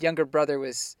the younger brother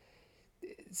was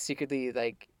secretly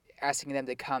like asking them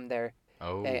to come there,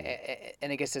 Oh.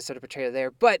 and I guess to sort of portray it there.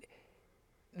 But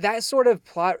that sort of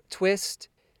plot twist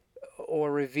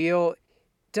or reveal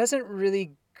doesn't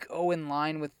really go in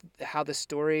line with how the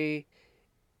story,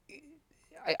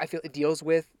 I feel, it deals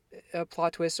with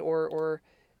plot twists or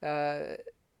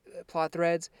plot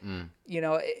threads. Mm.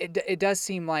 It does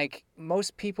seem like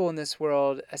most people in this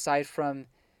world, aside from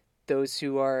those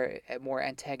who are more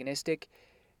antagonistic,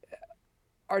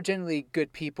 are generally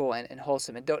good people and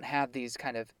wholesome and don't have these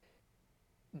kind of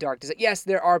dark desires. Yes,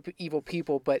 there are evil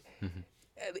people, but Mm-hmm.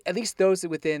 at least those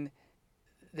within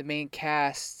the main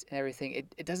cast and everything,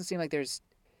 it doesn't seem like there's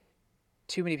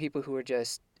too many people who are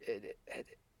just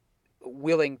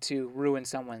willing to ruin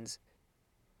someone's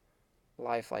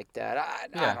life like that. I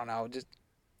Yeah. don't know. Just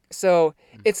so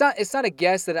it's not a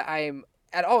guess that I'm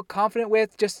at all confident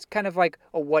with. Just kind of like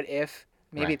a what if.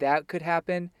 Maybe Right. that could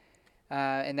happen,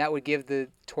 and that would give the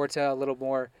Torta a little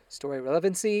more story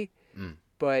relevancy. Mm.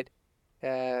 But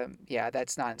yeah,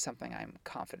 that's not something I'm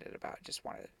confident about. Just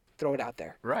want to throw it out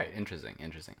there. Right. Interesting.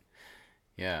 Interesting.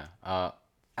 Yeah.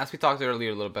 As we talked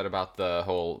earlier a little bit about the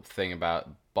whole thing about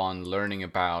Bond learning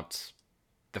about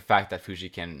the fact that Fuji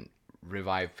can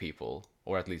revive people,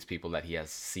 or at least people that he has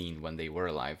seen when they were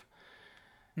alive.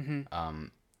 Mm-hmm.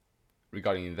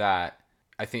 Regarding that,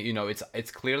 I think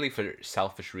it's clearly for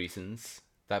selfish reasons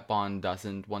that Bond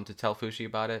doesn't want to tell Fushi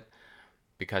about it,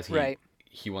 because Right.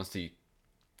 he wants to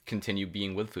continue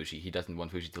being with Fushi. He doesn't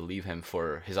want Fushi to leave him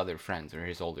for his other friends or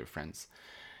his older friends.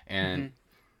 And Mm-hmm.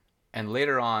 and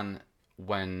later on,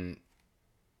 when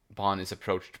Bond is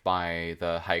approached by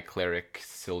the High Cleric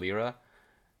Silira,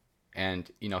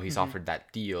 and he's Mm-hmm. offered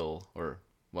that deal, or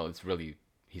well, he's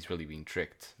really being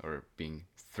tricked or being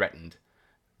threatened,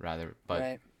 rather. But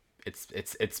Right.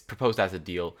 it's proposed as a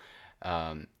deal.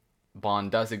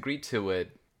 Bond does agree to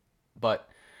it, but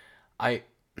I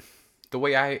the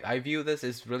way I view this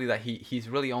is really that he's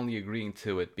really only agreeing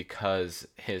to it because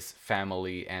his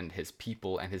family and his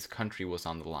people and his country was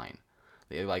on the line.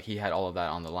 Like he had all of that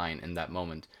on the line in that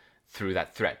moment through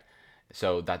that threat.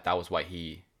 So that was why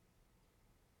he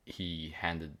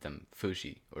handed them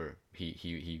Fushi, or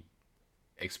he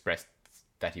expressed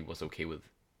that he was okay with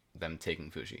them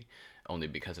taking Fushi only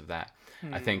because of that.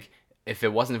 I Hmm. think if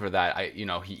it wasn't for that,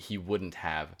 he wouldn't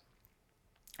have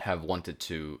wanted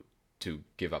to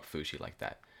give up Fushi like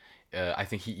that. I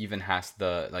think he even has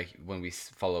the, like, when we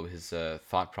follow his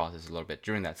thought process a little bit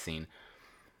during that scene,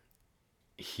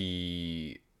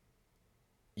 he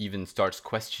even starts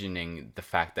questioning the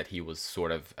fact that he was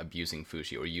sort of abusing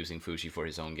Fushi or using Fushi for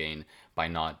his own gain by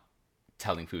not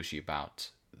telling Fushi about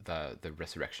the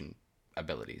resurrection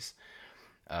abilities.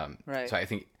 Right. So I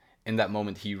think in that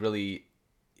moment he really,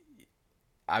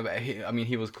 I mean,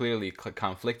 he was clearly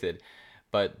conflicted,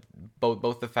 but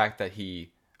both the fact that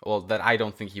that I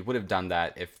don't think he would have done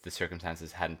that if the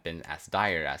circumstances hadn't been as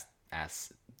dire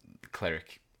as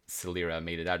Cleric Celira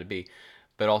made it out to be,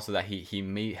 but also that he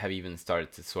may have even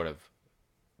started to sort of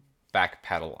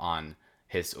backpedal on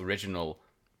his original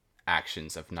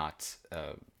actions of not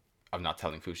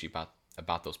telling Fushi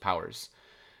about those powers.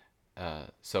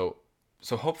 So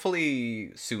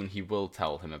hopefully soon he will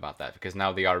tell him about that, because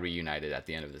now they are reunited by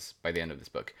the end of this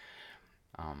book.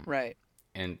 Right.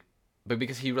 And but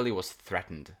because he really was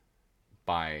threatened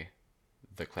by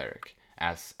the cleric,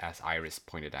 as Iris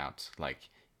pointed out. Like,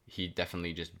 he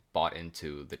definitely just bought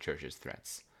into the church's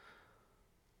threats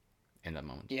in that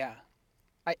moment. Yeah.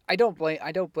 I don't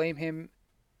blame him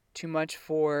too much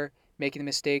for making the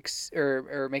mistakes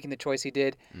or making the choice he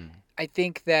did. Mm. I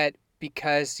think that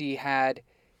because he had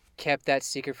kept that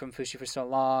secret from Fushi for so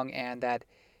long, and that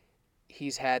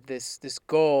he's had this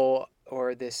goal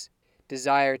or this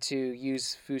desire to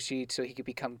use Fushi so he could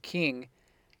become king,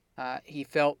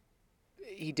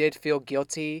 he did feel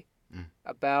guilty Mm.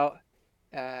 about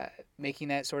making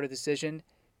that sort of decision,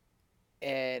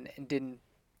 and didn't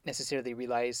necessarily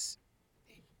realize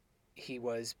he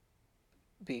was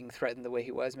being threatened the way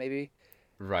he was, maybe.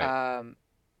 Right. Um,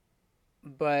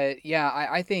 but yeah,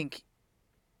 I think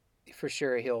for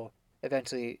sure he'll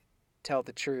eventually tell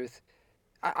the truth.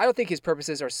 I don't think his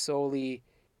purposes are solely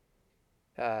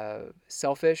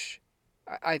selfish.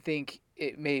 I think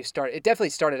it definitely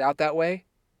started out that way,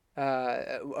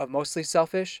 mostly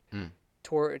selfish Mm.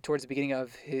 towards the beginning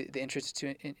of the interest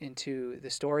into the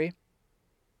story.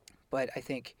 But I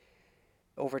think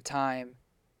over time,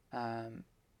 um,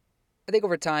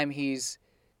 he's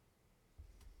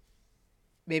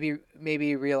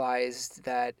maybe realized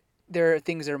that there are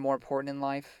things that are more important in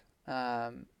life,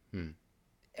 Mm.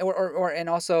 and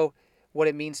also what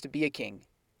it means to be a king,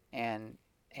 and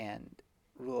and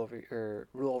rule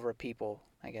over people.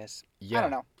 I guess I don't Yeah.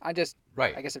 know.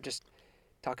 Right. I guess I'm just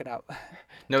talking out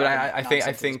No, but talking I think nonsense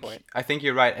at this point. I think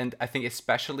you're right, and I think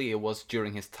especially it was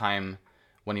during his time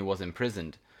when he was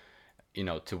imprisoned.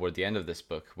 Toward the end of this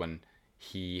book, when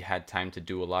he had time to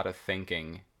do a lot of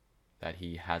thinking that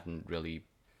he hadn't really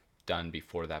done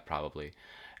before that, probably.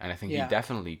 And I think he Yeah.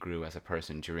 definitely grew as a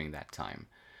person during that time.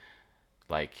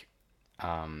 Like,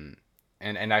 and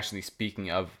actually,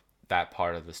 speaking of that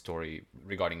part of the story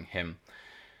regarding him,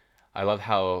 I love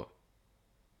how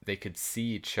they could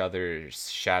see each other's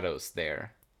shadows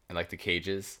there in like the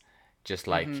cages, just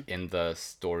Mm-hmm. like in the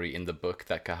story in the book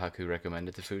that Kahaku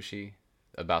recommended to Fushi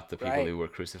about the people Right. who were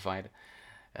crucified.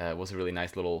 Was a really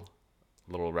nice little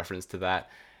reference to that.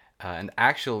 And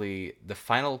actually, the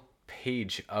final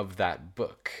page of that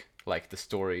book, like the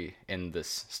story in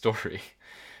this story,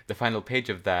 the final page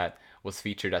of that was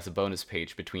featured as a bonus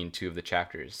page between two of the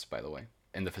chapters, by the way,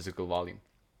 in the physical volume.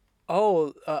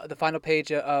 Oh, the final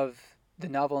page of the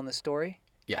novel and the story.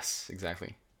 Yes,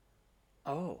 exactly.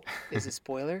 Oh, is it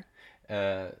spoiler?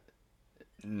 Uh,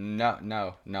 no,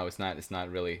 no, no, it's not. It's not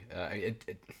really.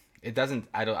 It doesn't.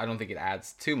 I don't think it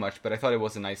adds too much, but I thought it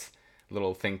was a nice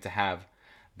little thing to have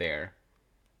there.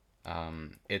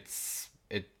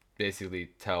 It basically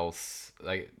tells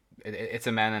like it's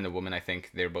a man and a woman. I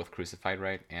think they're both crucified,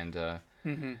 right? And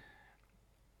Mm-hmm.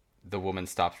 the woman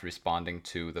stops responding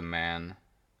to the man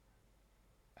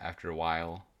after a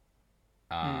while,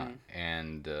 Mm.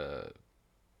 and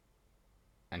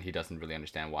he doesn't really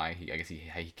understand why. I guess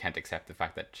he can't accept the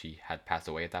fact that she had passed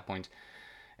away at that point,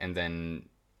 and then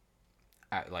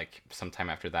like sometime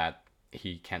after that,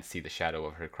 he can't see the shadow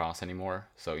of her cross anymore.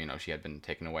 So she had been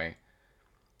taken away,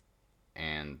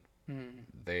 and Mm.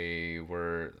 they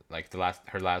were like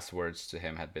her last words to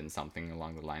him had been something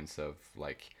along the lines of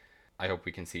like, "I hope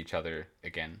we can see each other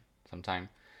again sometime."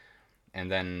 And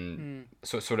then Mm.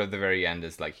 so sort of the very end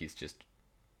is like he's just,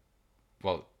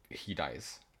 well, he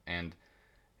dies, and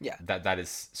Yeah. that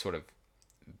is sort of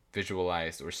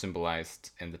visualized or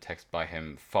symbolized in the text by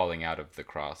him falling out of the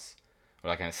cross, or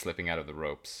like kind of slipping out of the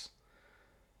ropes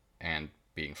and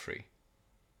being free.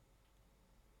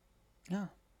 Oh.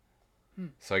 Hmm.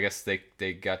 So I guess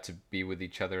they got to be with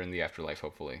each other in the afterlife.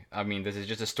 Hopefully, I mean this is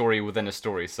just a story within a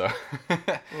story, so.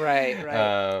 Right.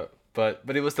 Right.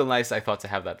 But it was still nice, I thought, to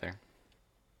have that there.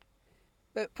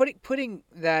 But putting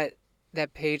that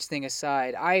page thing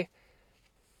aside, I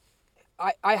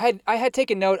had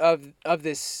taken note of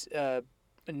this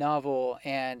novel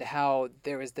and how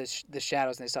there was the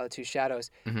shadows, and I saw the two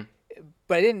shadows, Hmm.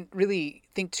 but I didn't really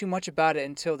think too much about it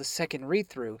until the second read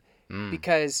through, Mm.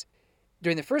 because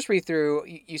during the first read through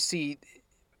you see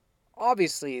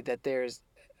obviously that there's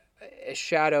a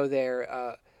shadow there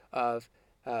of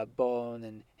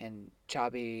Bone and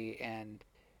Chabi and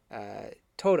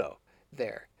Toto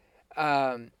there,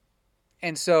 um,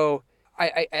 and so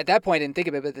I at that point I didn't think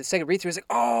of it, but the second read through is like,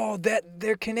 oh, that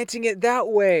they're connecting it that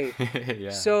way. Yeah.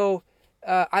 So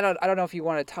I don't know if you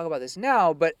want to talk about this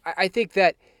now, but I think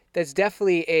that that's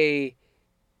definitely a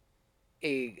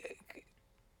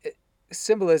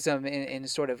symbolism in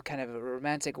sort of kind of a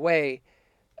romantic way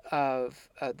of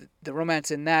the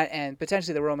romance in that, and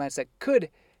potentially the romance that could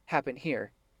happen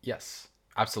here. Yes,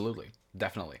 absolutely,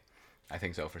 definitely. I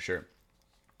think so for sure.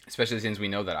 Especially since we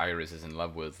know that Iris is in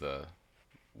love with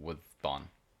with Bon.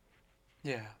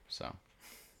 Yeah. So.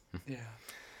 Yeah.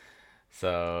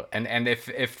 So and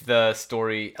if the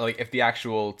story, like if the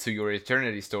actual To Your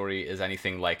Eternity story is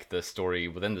anything like the story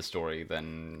within the story,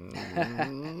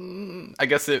 then I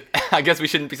guess I guess we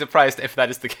shouldn't be surprised if that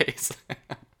is the case.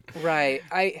 Right.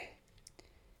 I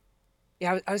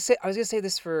was gonna say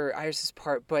this for Iris's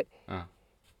part, but uh,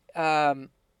 um,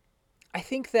 I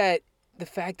think that the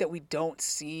fact that we don't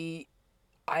see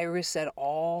Iris at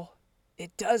all,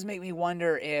 it does make me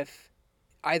wonder if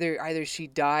either she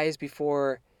dies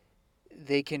before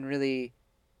they can really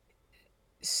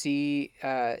see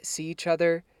each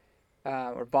other,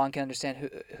 or Bond can understand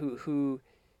who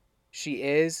she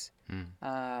is, hmm,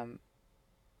 kind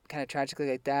of tragically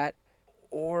like that,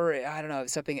 or I don't know if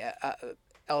something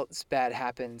else bad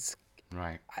happens.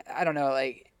 right. I don't know,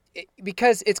 like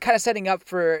because it's kind of setting up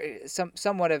for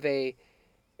somewhat of a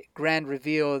grand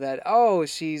reveal that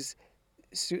she's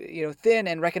thin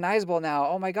and recognizable now.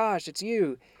 Oh my gosh, it's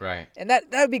you, Right. and that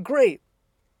would be great.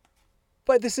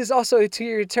 But this is also To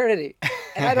Your Eternity,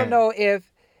 and I don't know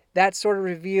if that sort of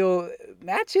reveal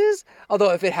matches. Although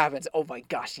if it happens, oh my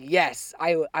gosh, yes,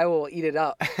 I will eat it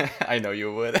up. I know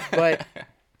you would. But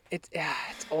it's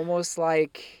almost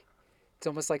like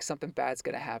something bad's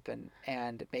gonna happen,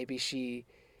 and maybe she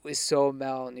is so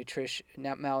malnourished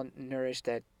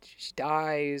that she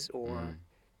dies, or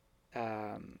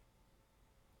Mm, um,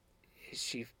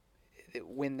 she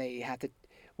when they have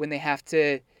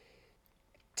to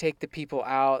take the people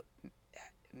out,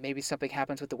 maybe something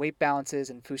happens with the weight balances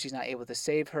and Fushi's not able to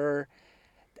save her.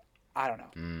 I don't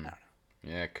know. mm.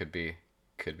 Yeah, it could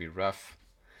be rough.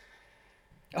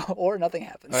 Or nothing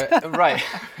happens. Right.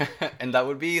 And that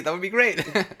would be great.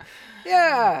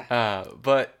 Yeah.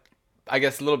 But I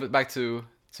guess a little bit back to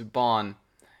Bond.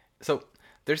 So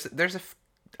there's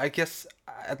I guess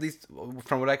at least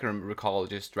from what I can recall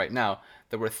just right now,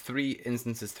 there were 3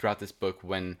 instances throughout this book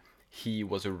when he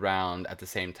was around at the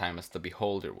same time as the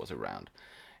Beholder was around.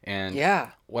 And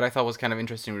Yeah. what I thought was kind of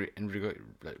interesting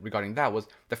regarding that was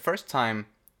the first time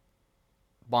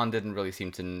Bond didn't really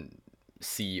seem to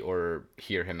see or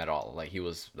hear him at all. Like he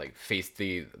was like faced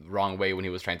the wrong way when he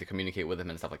was trying to communicate with him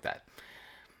and stuff like that.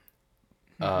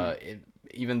 Mm-hmm.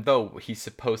 Even though he's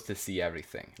supposed to see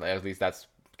everything, like at least that's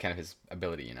kind of his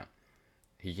ability, you know.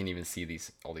 He can even see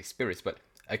all these spirits, but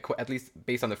at least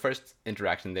based on the first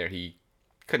interaction there, he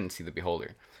couldn't see the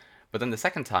Beholder. But then the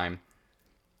second time,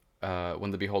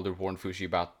 when the Beholder warned Fushi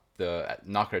about the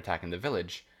knocker attack in the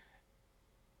village,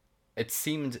 it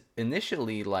seemed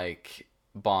initially like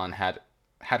Bon had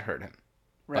heard him,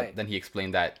 but Right. then he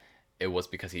explained that it was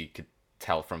because he could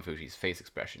tell from Fushi's face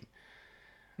expression.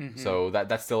 Mm-hmm. So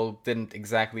that still didn't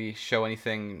exactly show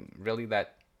anything really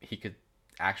that he could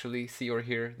actually see or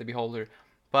hear the Beholder.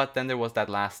 But then there was that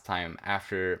last time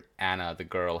after Anna, the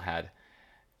girl, had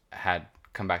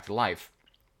come back to life.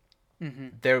 Mm-hmm.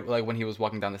 There, like when he was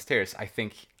walking down the stairs, I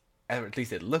think, at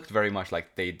least it looked very much like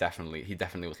he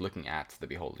definitely was looking at the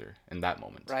Beholder in that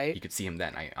moment. Right. He could see him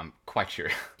then. I'm quite sure.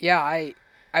 Yeah. I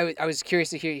was curious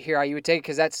to hear how you would take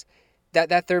it, because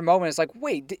that third moment is like,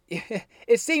 wait,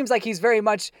 it seems like he's very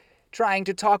much trying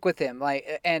to talk with him,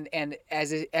 like, and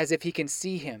as if he can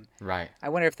see him. Right. I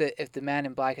wonder if the Man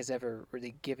in Black has ever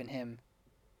really given him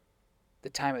the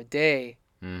time of day,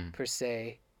 Mm. per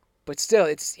se, but still,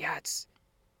 it's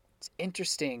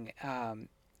interesting,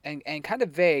 and kind of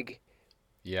vague.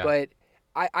 Yeah. But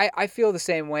I feel the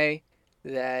same way,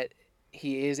 that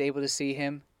he is able to see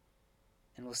him,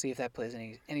 and we'll see if that plays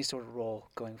any sort of role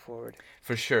going forward.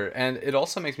 For sure. And it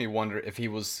also makes me wonder if he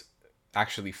was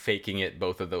actually faking it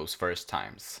both of those first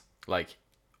times. Like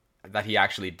that he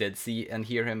actually did see and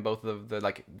hear him both of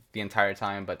the entire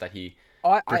time, but that he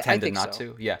Oh, I pretended think not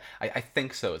so. to. Yeah, I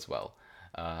think so as well.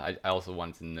 I also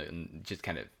wanted to just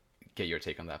kind of get your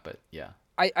take on that, but yeah.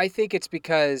 I think it's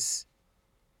because,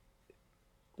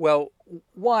 well,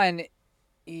 one,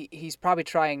 he's probably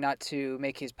trying not to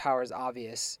make his powers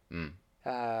obvious, Mm,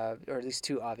 or at least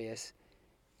too obvious,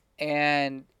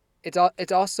 and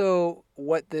it's also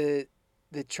what the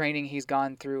training he's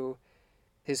gone through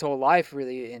his whole life,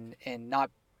 really, in not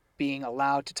being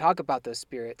allowed to talk about those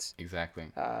spirits.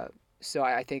 exactly. So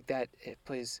I think that it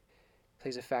plays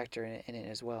a factor in it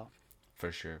as well.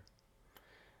 For sure.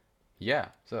 Yeah.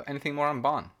 So anything more on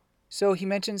Bon? So he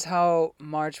mentions how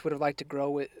March would have liked to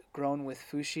grown with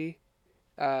Fushi,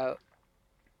 uh,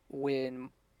 when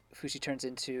Fushi turns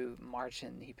into March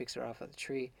and he picks her off of the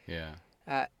tree. Yeah.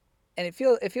 Uh, and it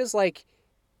feels like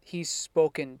he's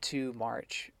spoken to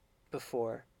March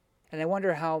before, and I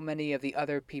wonder how many of the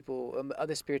other people,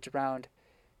 other spirits around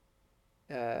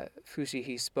Fushi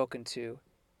he's spoken to,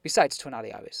 besides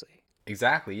Tonali, obviously.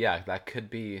 Exactly. Yeah, that could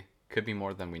be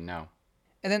more than we know.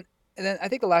 And then I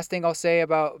think the last thing I'll say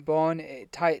about Bon,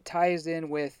 it ties in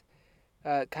with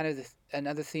kind of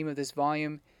another theme of this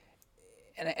volume,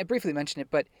 and I briefly mentioned it,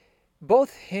 but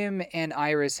both him and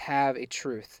Iris have a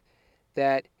truth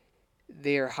that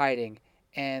they are hiding,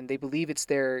 and they believe it's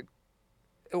their.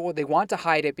 Well, they want to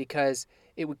hide it because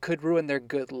could ruin their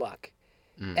good luck.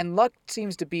 Mm. And luck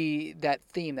seems to be that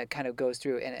theme that kind of goes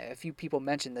through, and a few people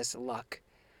mention this luck.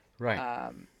 Right.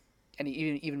 Um, and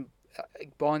even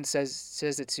Bond says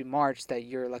it to March that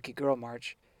you're a lucky girl,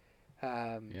 March,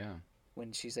 um, Yeah.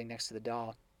 when she's like next to the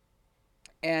doll.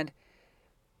 And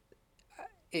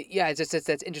yeah, it's just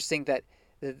that's interesting that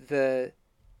the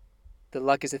the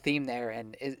luck is a theme there,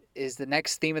 and is the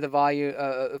next theme of the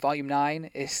volume 9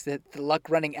 is that the luck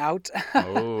running out,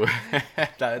 Oh,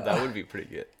 that would be pretty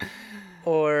good.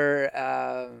 or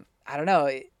I don't know.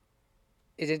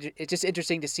 It's just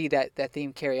interesting to see that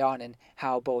theme carry on and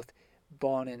how both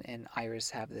Bon and Iris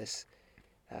have this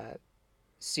uh,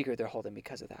 secret they're holding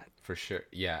because of that. For sure.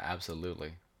 Yeah,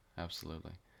 absolutely.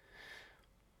 Absolutely.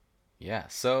 Yeah.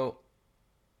 So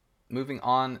moving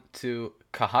on to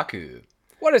Kahaku.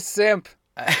 What a simp!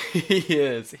 He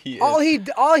is. He All is.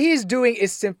 he's doing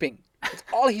is simping. That's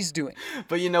all he's doing.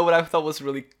 But you know what I thought was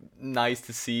really nice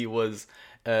to see was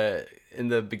in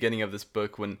the beginning of this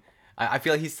book when I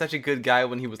feel like he's such a good guy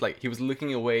when he was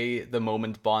looking away the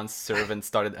moment Bond's servant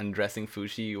started undressing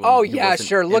Fushi. When Oh he yeah, wasn't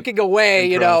sure. Looking away,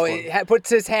 in you prone know, form. puts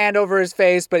his hand over his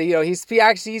face, but you know, he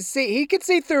can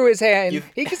see through his hand. You-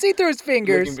 He can see through his Looking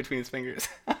fingers. betwing his fingers.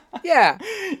 Yeah.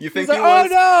 You He's think like, he oh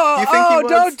was? no, You think he oh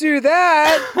was? don't do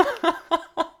that.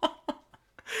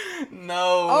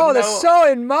 No, Oh, no. that's so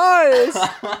immodest.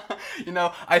 You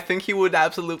know, I think he would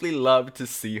absolutely love to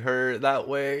see her that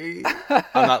way.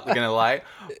 I'm not gonna lie,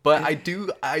 but I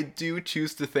do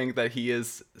choose to think that he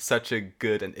is such a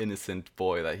good and innocent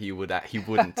boy that he would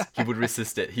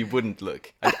resist it. He wouldn't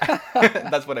look.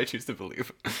 That's what I choose to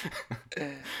believe.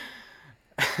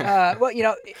 Well, you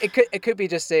know, it could be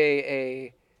just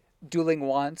a dueling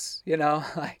wants. You know,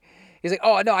 like he's like,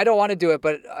 oh no, I don't want to do it,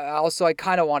 but also I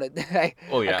kind of want it.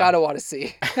 Oh I yeah, kind of want to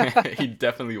see. he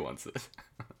definitely wants it.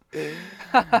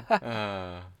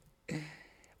 Uh,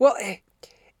 Well,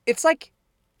 it's like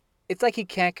he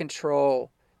can't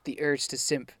control the urge to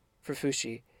simp for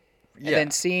Fushi, and yeah,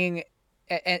 then seeing,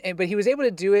 but he was able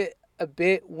to do it a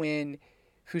bit when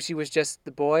Fushi was just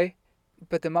the boy,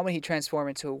 but the moment he transformed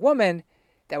into a woman,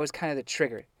 that was kind of the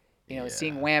trigger. You know,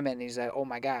 seeing yeah. Whammon, he's like, oh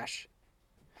my gosh,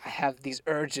 I have these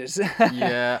urges.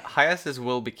 Yeah, Hayase's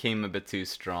will became a bit too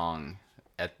strong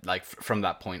at like from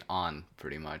that point on,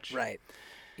 pretty much. Right.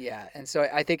 Yeah, and so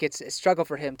I think it's a struggle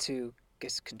for him to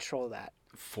just control that.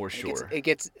 For And sure. it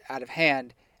gets out of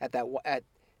hand at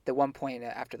the one point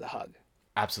after the hug.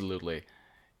 Absolutely.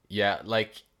 Yeah,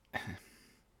 like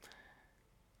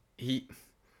he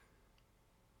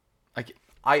like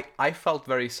I felt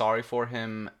very sorry for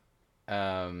him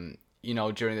you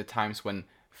know during the times when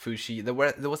Fushi there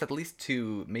was at least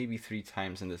two, maybe three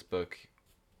times in this book,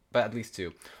 but at least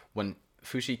two when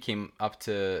Fushi came up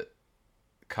to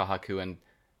Kahaku and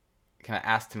kind of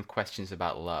asked him questions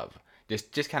about love.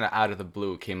 Just kind of out of the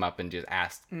blue came up and just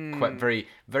asked very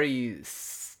very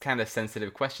kind of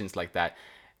sensitive questions like that.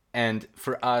 And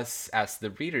for us as the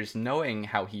readers, knowing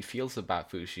how he feels about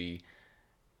Fushi,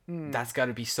 that's got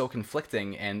to be so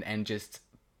conflicting and just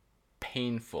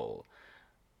painful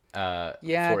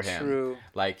Yeah, for him. true.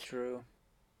 Like True.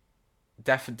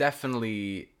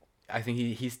 definitely, I think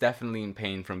he's definitely in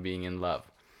pain from being in love,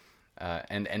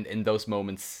 and in those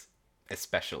moments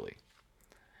especially.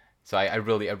 So I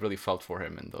really felt for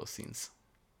him in those scenes.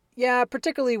 Yeah,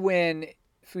 particularly when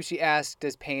Fushi asks,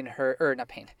 "Does pain hurt?" Or not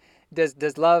pain.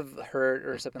 Does love hurt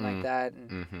or something like Mm, that? And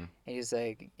mm-hmm. he's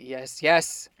like, "Yes,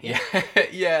 yes." Yeah,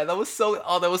 yeah, that was so.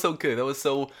 Oh, that was so good. That was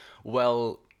so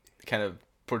well, kind of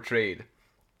portrayed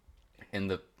in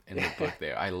the book.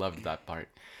 There, I loved that part.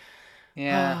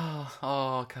 Yeah.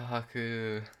 Oh,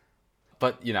 Kahaku.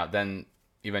 But you know, then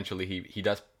eventually he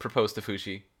does propose to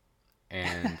Fushi,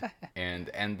 and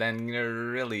and then you know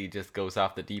really just goes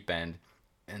off the deep end,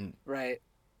 and Right.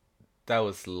 that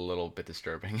was a little bit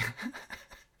disturbing.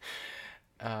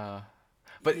 uh,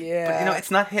 but you know, Yeah.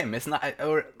 it's not him. It's not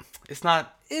or it's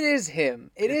not. It is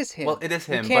him. It is him. Well, it is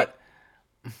We him, can't.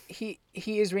 but He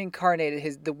is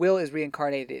reincarnated. The will is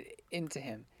reincarnated into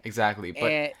him, exactly. But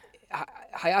and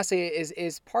Hayase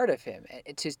is part of him.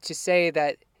 And to say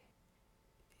that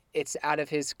it's out of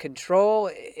his control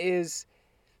is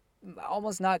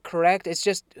almost not correct. It's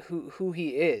just who he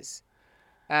is.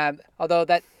 Although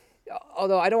that,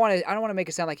 although I don't want to make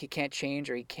it sound like he can't change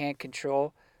or he can't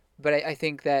control, but I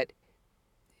think that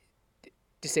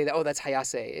to say that, oh, that's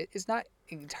Hayase, it's not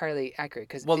entirely accurate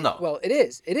because Well, no. well, it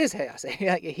is Hayase.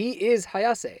 Like, he is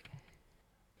Hayase.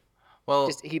 Well,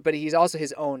 Just but he's also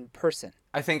his own person.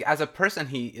 I think as a person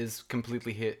he is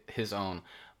completely his own,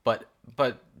 but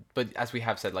but but as we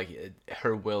have said, like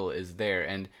her will is there,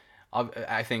 and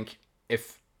I think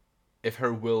if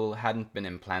her will hadn't been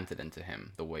implanted into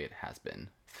him the way it has been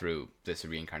through this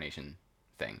reincarnation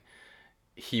thing,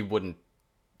 he wouldn't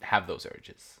have those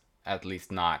urges. At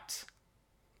least not.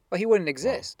 Well, he wouldn't Well,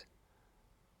 exist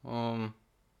um,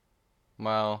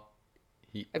 well,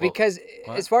 because,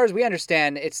 what? as far as we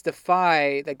understand, it's the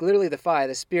Phi, like literally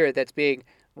the spirit that's being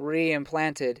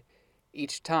reimplanted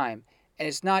each time, and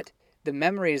it's not the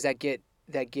memories that get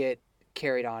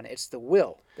carried on. It's the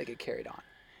will that get carried on.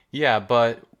 Yeah,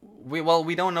 but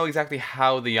we don't know exactly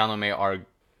how the Yanome are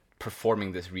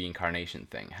performing this reincarnation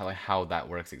thing, how that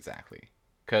works exactly.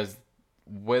 Because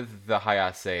with the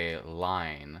Hayase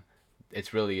line,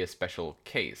 it's really a special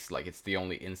case. Like it's the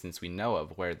only instance we know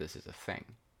of where this is a thing.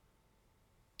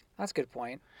 That's a good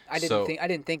point. I didn't So think. I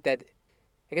didn't think that.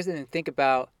 I guess I didn't think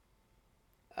about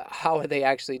how are they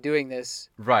actually doing this,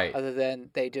 right, other than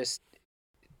they just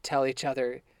tell each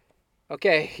other,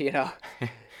 okay, yeah,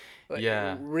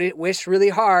 wish really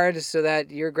hard so that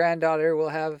your granddaughter will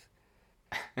have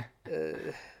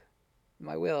uh,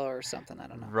 my will or something. I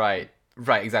don't know. right,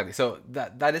 right, exactly. So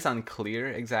that is unclear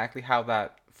exactly how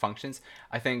that functions.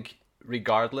 I think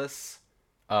regardless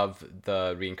of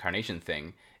the reincarnation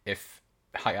thing, if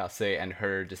Hayase and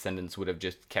her descendants would have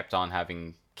just kept on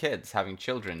having kids, having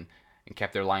children, and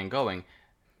kept their line going,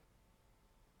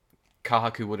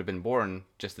 Kahaku would have been born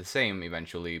just the same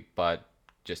eventually, but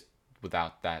just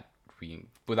without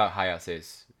without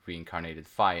Hayase's reincarnated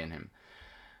Phi in him.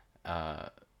 Uh,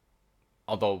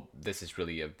 Although this is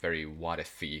really a very what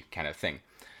ify kind of thing,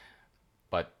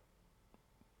 but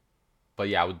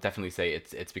yeah, I would definitely say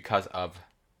it's because of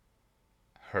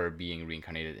her being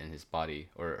reincarnated in his body,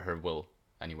 or her will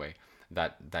anyway,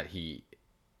 that he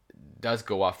does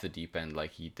go off the deep end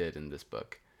like he did in this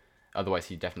book. Otherwise,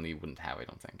 he definitely wouldn't have, I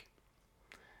don't think.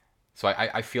 So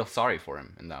I feel sorry for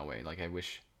him in that way. Like I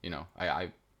wish,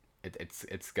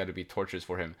 it's got to be torturous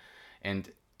for him,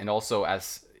 and also,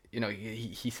 as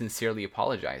he sincerely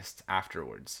apologized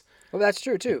afterwards. Well, that's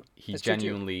true too. He That's true too.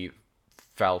 genuinely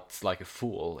felt like a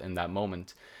fool in that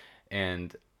moment,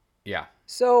 and yeah,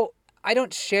 So I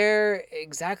don't share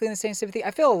exactly the same sympathy.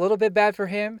 I feel a little bit bad for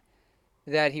him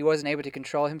that he wasn't able to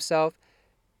control himself,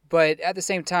 but at the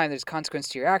same time, there's consequence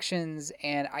to your actions,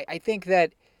 and I think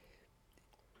that,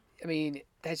 I mean,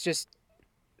 that's just,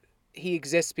 he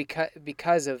exists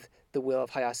because of the will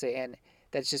of Hayase, and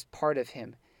that's just part of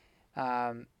him.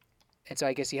 Um, and so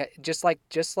I guess just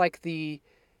like the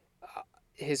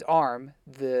his arm,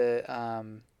 the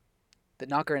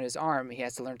knocker in his arm, he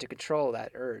has to learn to control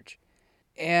that urge.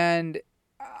 And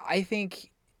I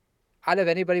think out of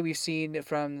anybody we've seen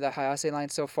from the Hayase line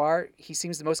so far, he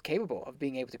seems the most capable of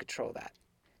being able to control that.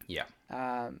 yeah,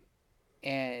 Um,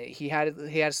 and he had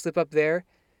a slip up there,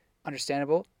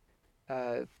 understandable.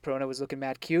 Perona was looking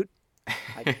mad cute.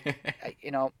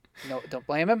 No, don't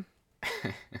blame him.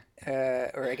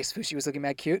 Or I guess Fushi was looking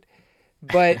mad cute.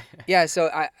 But yeah, so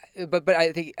but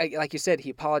I think, like you said,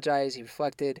 he apologized, he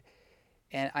reflected,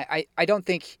 and I don't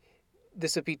think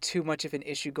this would be too much of an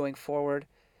issue going forward,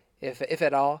 if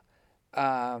at all.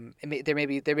 There may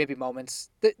be moments.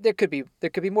 There could be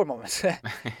more moments,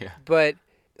 yeah, but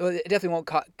it definitely won't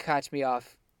catch me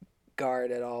off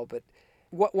guard at all. But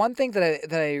one thing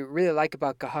that I really like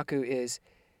about Kahaku is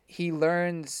he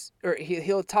learns, or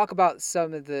he'll talk about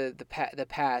some of the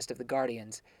past of the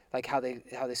Guardians, like how they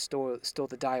stole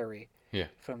the diary yeah,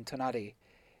 from Tonari,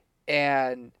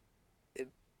 and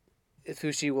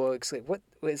Fushi will exclaim, "What?"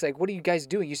 It's like, "What are you guys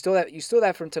doing? You stole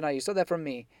that from Tonari. You stole that from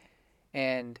me,"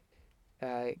 and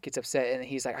gets upset, and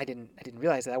he's like, "I didn't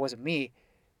realize that wasn't me,"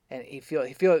 and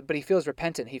but he feels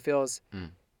repentant. He feels mm.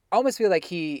 almost feel like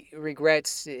he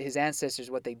regrets his ancestors,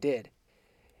 what they did.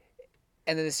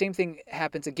 And then the same thing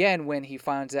happens again when he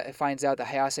finds out that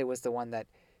Hayase was the one that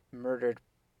murdered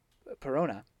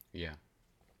Perona, Yeah,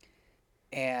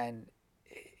 and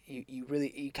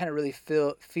you kind of really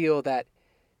feel that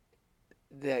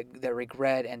the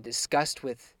regret and disgust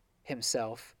with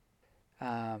himself,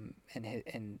 and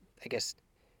I guess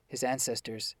his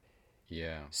ancestors.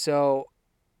 yeah. So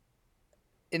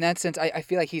in that sense, I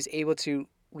feel like he's able to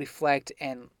reflect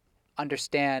and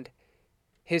understand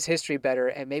his history better,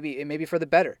 and maybe for the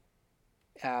better,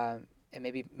 and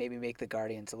maybe make the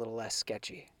Guardians a little less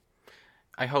sketchy.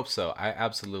 I hope so. I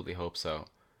absolutely hope so.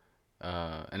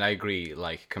 And I agree.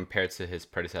 Like compared to his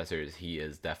predecessors, he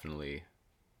is definitely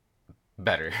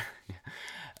better.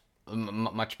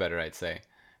 Much better, I'd say.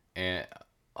 And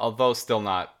although still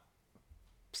not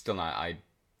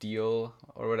ideal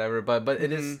or whatever, but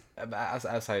it is,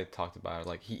 as I talked about,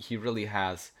 like he really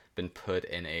has been put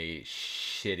in a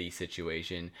shitty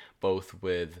situation, both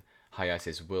with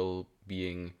Hayase's will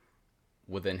being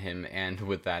within him and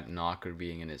with that knocker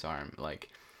being in his arm. Like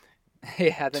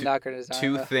Yeah, the two, knocker in his arm.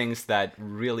 two things that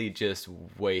really just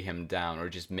weigh him down or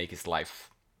just make his life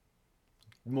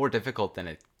more difficult than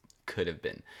it could have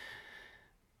been.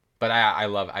 But I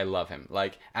love him.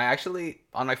 Like, I actually,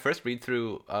 on my first read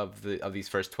through of these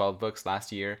first 12 books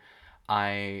last year,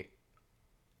 I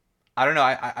I don't know.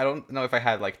 I don't know if I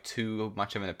had like too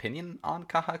much of an opinion on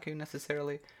Kahaku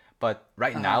necessarily, but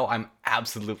right now I'm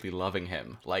absolutely loving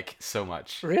him like so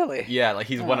much. Really? Yeah, like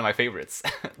he's one of my favorites.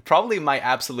 Probably my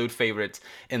absolute favorite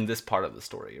in this part of the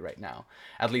story right now.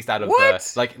 At least out of What?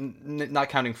 the like not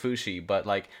counting Fushi, but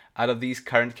like out of these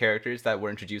current characters that were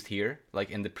introduced here, like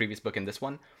in the previous book and this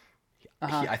one,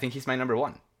 I think he's my number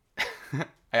one.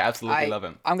 I absolutely love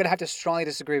him. I'm gonna have to strongly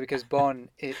disagree because Bone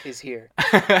is here,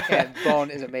 and Bone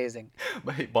is amazing.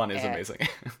 But Bon is amazing.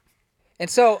 And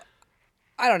so,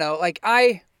 I don't know. Like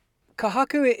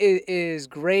Kahaku is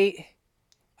great,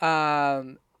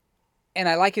 and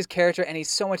I like his character, and he's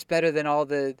so much better than all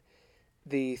the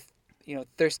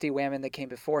thirsty women that came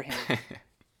before him.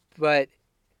 But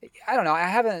I don't know. I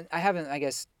haven't. I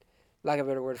guess, lack of a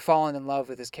better word, fallen in love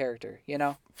with his character. You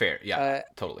know. Fair, yeah,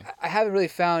 totally. I haven't really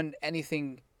found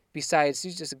anything besides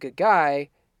he's just a good guy,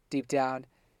 deep down,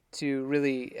 to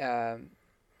really, I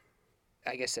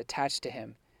guess, attach to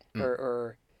him,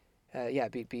 or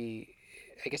be,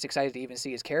 I guess, excited to even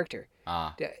see his character.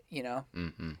 You know.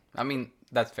 Mm-hmm. I mean,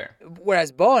 that's fair.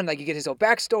 Whereas Bowen, like, you get his whole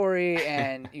backstory,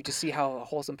 and you just see how a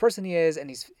wholesome person he is, and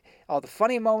he's all the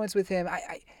funny moments with him.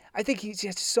 I think he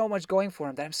has so much going for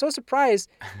him that I'm so surprised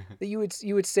that you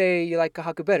would say you like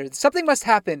Kahaku better. Something must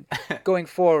happen going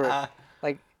forward,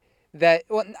 like that.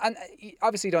 Well,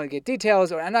 obviously you don't get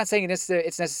details, or I'm not saying it's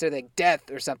necessarily like death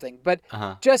or something, but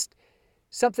just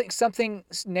something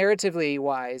narratively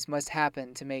wise must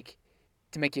happen to make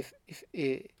you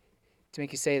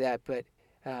say that. But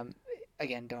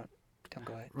again, don't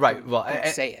go ahead. Right. Well, don't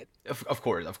say it. Of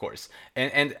course.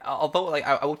 And although like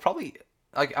I would probably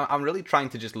like I'm really trying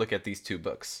to just look at these two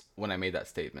books when I made that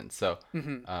statement. So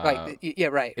right. Yeah.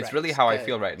 Right. It's really how I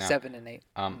feel right now. 7 and 8.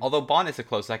 Although Bon is a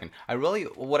close second,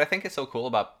 what I think is so cool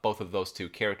about both of those two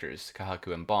characters,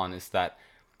 Kahaku and Bon, is that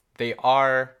they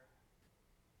are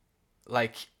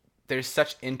like they're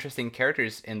such interesting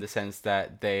characters in the sense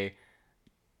that they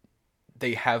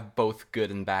have both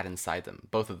good and bad inside them,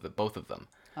 both of them,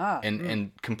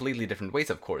 in completely different ways,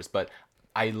 of course. But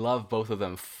I love both of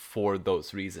them for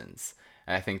those reasons,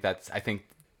 and I think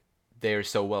they're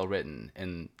so well written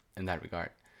in that regard.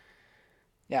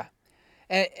 Yeah,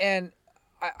 and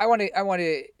I want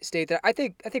to state that I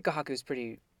think Kahaku is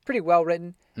pretty well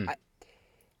written. I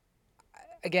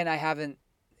haven't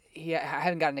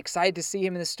gotten excited to see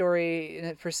him in the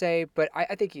story per se, but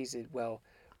I think he's a well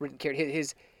written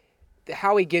character.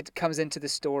 How he comes into the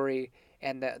story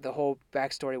and the whole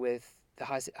backstory with the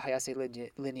Hayase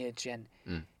lineage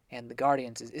and the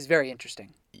Guardians is very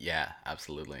interesting. Yeah,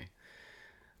 absolutely.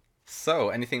 So,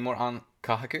 anything more on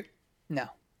Kahaku? No.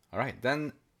 All right,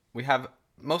 then we have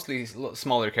mostly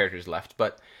smaller characters left,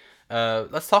 but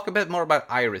let's talk a bit more about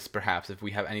Iris, perhaps, if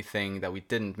we have anything that we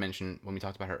didn't mention when we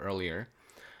talked about her earlier.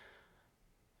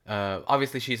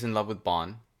 Obviously, she's in love with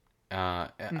Bon,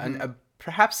 and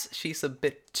perhaps she's a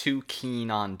bit too keen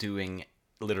on doing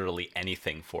literally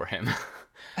anything for him.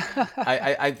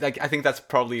 I think that's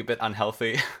probably a bit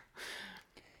unhealthy.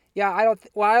 Yeah, I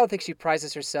don't think she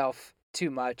prizes herself too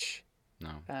much.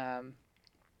 No.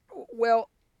 Well,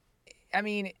 I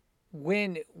mean,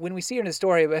 when we see her in the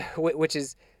story, which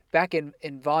is back in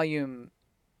volume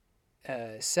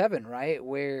 7, right,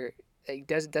 where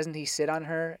doesn't he sit on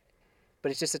her, but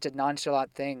it's just such a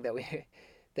nonchalant thing that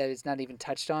that it's not even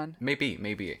touched on.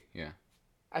 Maybe, yeah.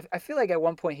 I feel like at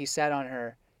one point he sat on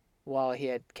her while he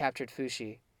had captured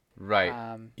Fushi. Right.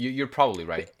 You're probably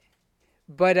right.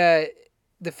 But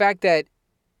the fact that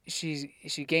she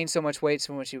gained so much weight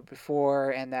from what she was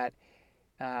before, and that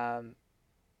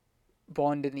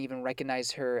Bon didn't even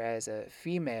recognize her as a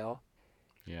female.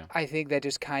 Yeah. I think that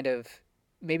just kind of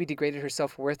maybe degraded her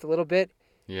self-worth a little bit.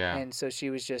 Yeah. And so she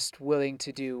was just willing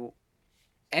to do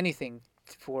anything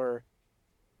for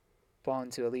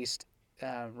Bon to at least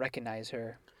recognize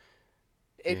her.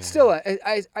 It's still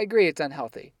I agree it's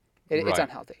unhealthy. It's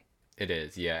unhealthy. It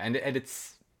is, yeah, and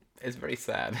it's very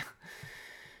sad.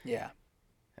 Yeah.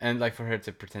 And like for her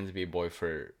to pretend to be a boy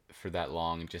for that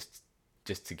long, just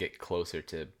to get closer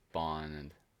to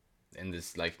Bon, and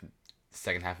this like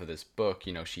second half of this book,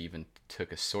 she even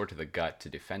took a sword to the gut to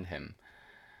defend him.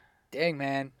 Dang,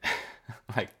 man.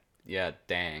 Like, yeah,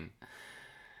 dang.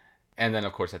 And then,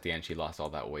 of course, at the end, she lost all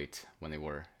that weight when they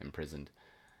were imprisoned.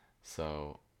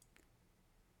 So,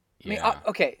 I mean, yeah.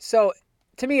 okay, so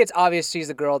to me, it's obvious she's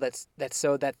the girl that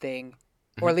sewed that thing,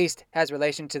 or Mhm. at least has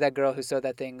relation to that girl who sewed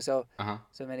that thing Uh-huh.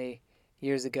 so many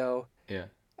years ago. Yeah.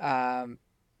 Um,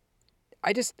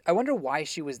 I wonder why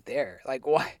she was there. Like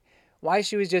why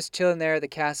she was just chilling there at the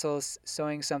castle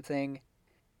sewing something.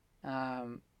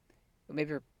 Um,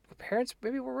 maybe her parents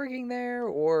maybe were working there,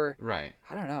 or Right.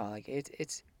 I don't know. Like it's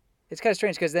kind of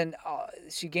strange because then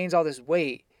she gains all this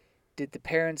weight. Did the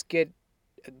parents get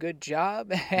a good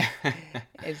job?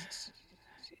 it's,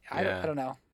 I Yeah. don't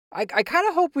know. I kind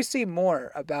of hope we see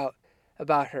more about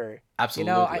her. You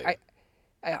know, Absolutely.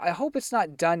 I hope it's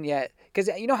not done yet because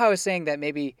you know how I was saying that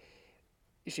maybe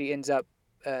she ends up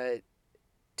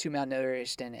too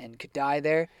malnourished and could die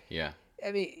there. Yeah.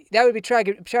 I mean, that would be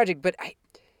tragic, but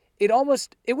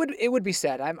it would be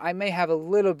sad. I may have a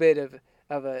little bit of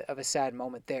a sad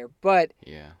moment there, but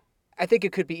Yeah. I think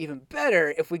it could be even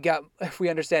better if we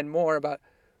understand more about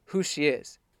who she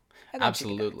is, and then she could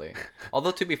die. Absolutely.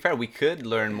 Although, to be fair, we could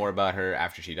learn more about her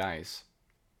after she dies,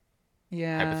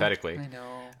 Yeah, hypothetically. I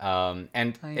know.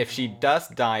 And I if she know. does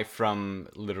die from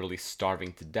literally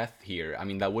starving to death here, I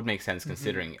mean, that would make sense Mhm.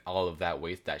 considering all of that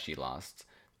weight that she lost,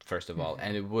 first of all.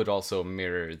 And Mhm. it would also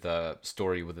mirror the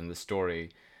story within the story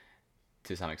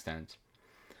to some extent.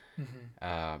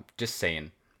 Mhm. Just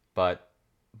saying. But,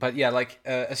 but yeah, like,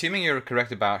 assuming you're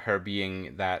correct about her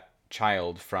being that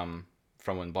child from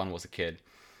when Bon was a kid,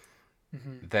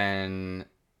 Mhm. then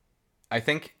I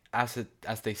think as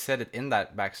they said it in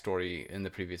that backstory in the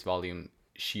previous volume,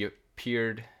 she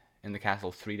appeared in the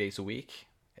castle 3 days a week,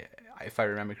 if I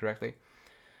remember correctly.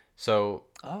 So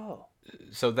Oh.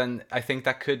 then I think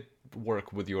that could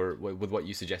work with what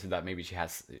you suggested, that maybe she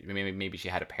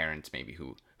had a parent maybe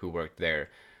who worked there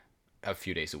a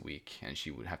few days a week, and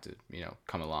she would have to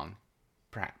come along.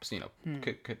 Perhaps Hmm.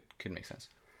 could make sense.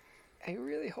 I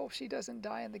really hope she doesn't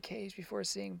die in the cage before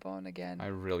seeing Bone I again.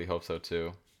 really hope so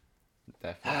too.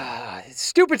 Definitely. Ah,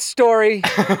 stupid story.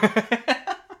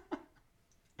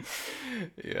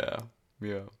 Yeah,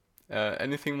 yeah.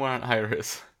 Anything more on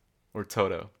Iris or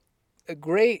Toto? A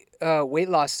great weight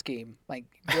loss scheme. Like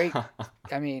great.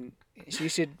 I mean, you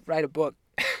should write a book.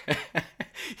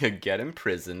 You get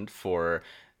imprisoned for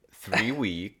 3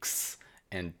 weeks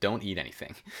and don't eat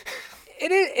anything.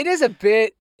 It is a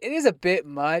bit. It is a bit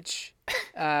much.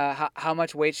 How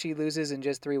much weight she loses in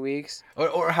just 3 weeks.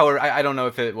 Or however, I don't know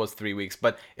if it was 3 weeks,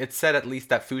 but it said at least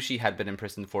that Fushi had been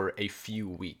imprisoned for a few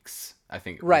weeks. I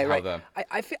think was Right, how right.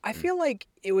 the I feel like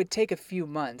it would take a few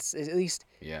months, at least.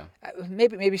 yeah.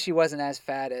 Maybe she wasn't as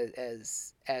fat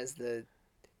as the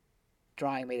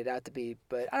drawing made it out to be,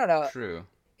 but I don't know. True.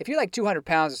 If you're like 200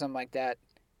 pounds or something like that,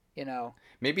 you know,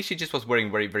 Maybe she just was wearing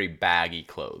very very baggy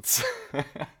clothes. I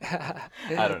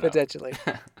don't know. potentially.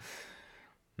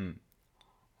 Hmm.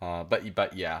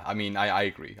 But yeah, I mean, I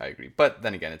agree, I agree. But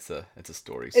then again, it's a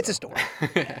story, It's a so story.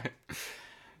 Yeah,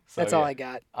 so that's all yeah. I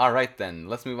got. All right then,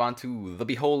 let's move on to the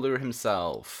Beholder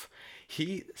himself.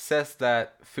 He says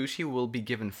that Fushi will be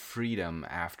given freedom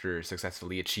after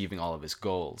successfully achieving all of his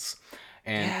goals,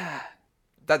 and Yeah.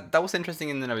 that was interesting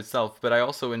in and of itself. But I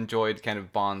also enjoyed kind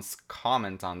of Bond's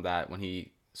comment on that when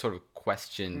he sort of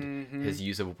questioned Mm-hmm. his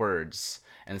use of words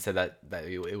and said that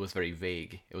it was very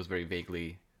vague. It was very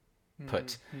vaguely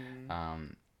put. Mm-hmm.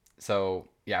 Um, so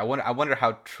yeah, I wonder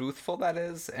how truthful that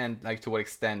is, and like to what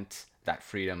extent that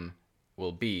freedom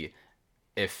will be,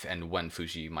 if and when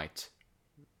Fuji might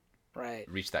Right.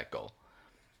 reach that goal.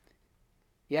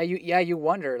 You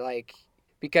wonder like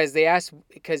because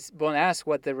Bon asks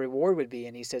what the reward would be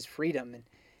and he says freedom and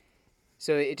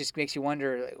so it just makes you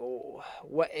wonder like,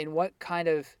 what kind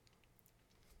of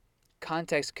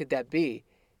context could that be?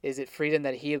 Is it freedom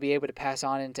that he'll be able to pass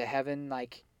on into heaven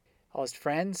like all his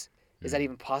friends? Is that Mm,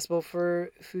 even possible for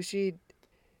Fushi?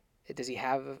 Does he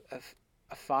have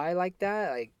a fi like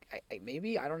that? Like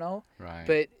maybe I don't know, right.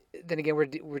 but then again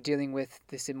we're dealing with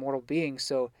this immortal being,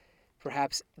 so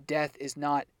perhaps death is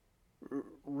not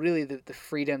really the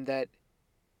freedom that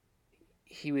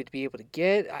he would be able to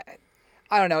get.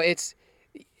 I don't know.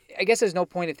 I guess there's no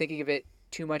point in thinking of it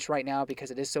too much right now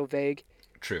because it is so vague.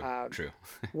 True. Um, True.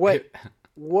 what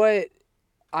what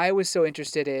I was so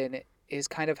interested in is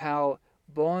kind of how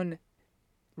Bon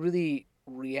really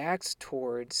reacts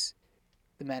towards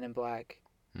the Men in Black,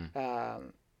 Hmm.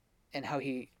 and how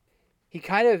he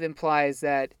kind of implies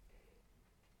that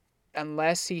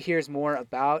unless he hears more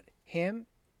about him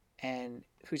and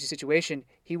Fuji's situation,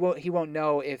 he won't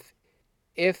know if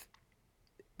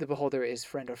the Beholder is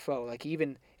friend or foe. Like, he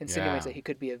even insinuates Yeah. that he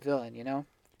could be a villain, you know?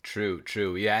 True,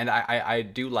 true. Yeah, and I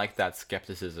do like that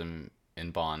skepticism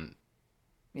in Bond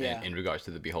Yeah. in regards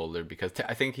to the Beholder because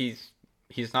I think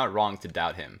he's not wrong to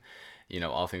doubt him,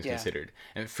 all things Yeah. considered.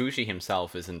 And Fushi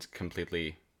himself isn't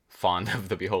completely fond of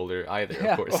the Beholder either, of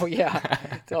Yeah. course. Oh,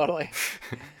 yeah. Totally.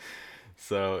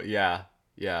 So yeah,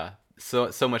 yeah.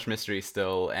 So much mystery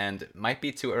still, and might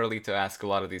be too early to ask a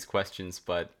lot of these questions,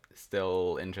 but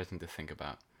still interesting to think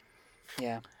about.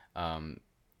 Yeah.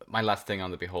 My last thing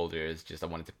on the Beholder is just I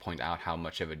wanted to point out how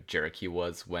much of a jerk he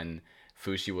was when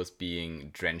Fushi was being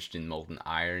drenched in molten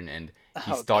iron, and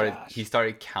he Oh, started he gosh.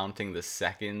 started counting the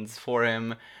seconds for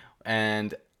him,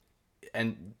 and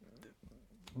and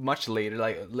much later,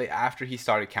 like after he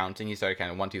started counting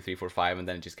 1, 2, 3, 4, 5, and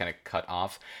then it just kind of cut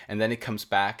off, and then it comes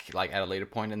back like at a later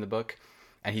point in the book,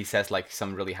 and he says like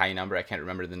some really high number. I can't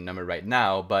remember the number right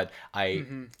now, but I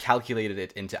Hmm. calculated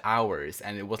it into hours,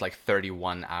 and it was like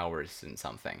 31 hours and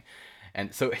something,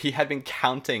 and so he had been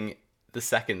counting the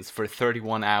seconds for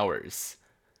 31 hours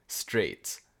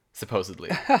straight, supposedly.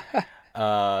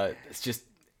 It's just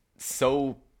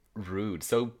so rude,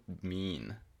 so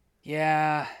mean.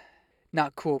 Yeah.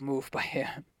 Not cool move by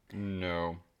him.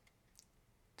 No.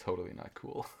 Totally not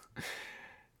cool.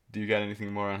 Do you got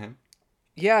anything more on him?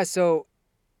 Yeah, so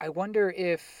I wonder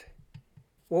if.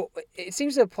 Well, it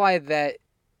seems to imply that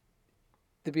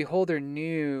the Beholder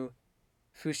knew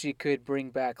Fushi could bring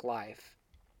back life,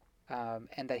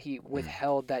 and that he Mm.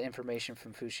 withheld that information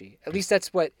from Fushi. At least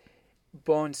that's what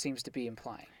Bone seems to be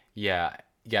implying. Yeah,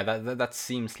 yeah, that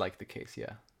seems like the case.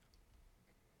 Yeah.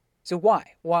 So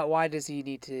why? Why does he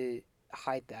need to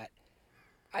hide that?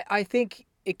 I think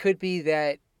it could be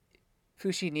that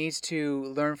Fushi needs to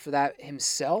learn for that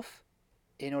himself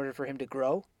in order for him to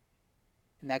grow,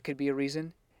 and that could be a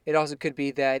reason. It also could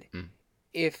be that Mm.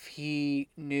 if he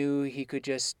knew he could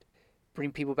just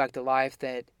bring people back to life,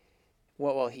 that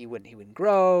well he wouldn't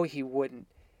grow. He wouldn't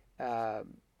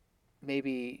um,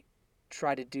 maybe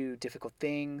try to do difficult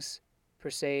things per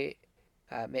se,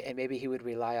 and maybe he would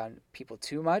rely on people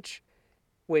too much.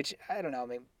 Which I don't know.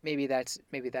 Maybe that's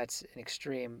an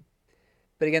extreme.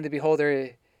 But again, the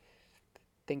Beholder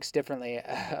thinks differently,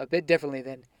 a bit differently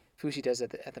than Fushi does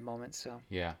at the moment. So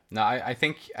Yeah. No, I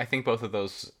think both of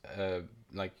those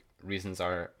like reasons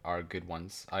are good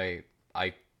ones. I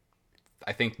I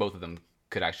think both of them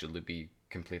could actually be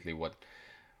completely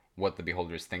what the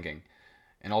beholder is thinking.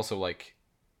 And also like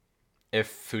if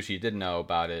Fushi did know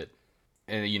about it,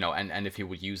 and if he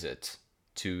would use it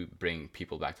to bring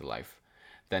people back to life,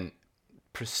 then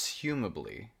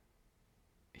presumably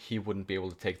he wouldn't be able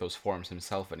to take those forms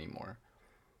himself anymore,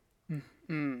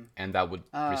 mm, and that would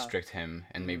uh, restrict him,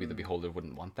 and maybe the mm. beholder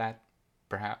wouldn't want that,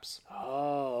 perhaps.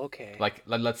 Oh, okay. Like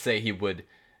let's say he would,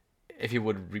 if he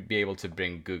would be able to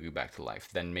bring Gugu back to life,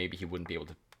 then maybe he wouldn't be able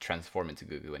to transform into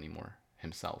Gugu anymore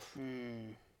himself.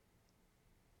 Mm,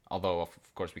 Although of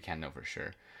course we can't know for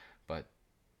sure, but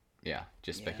yeah,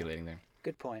 just yeah. speculating there.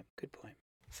 Good point. Good point.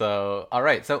 So all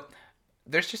right, so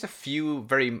there's just a few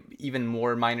very even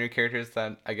more minor characters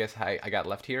that I guess I got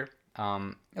left here.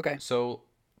 Okay. So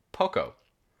Poco,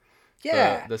 the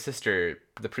Yeah. the sister,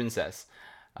 the princess.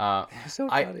 Uh, So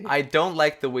I funny. I don't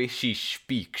like the way she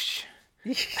speaks.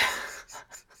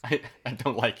 I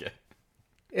don't like it.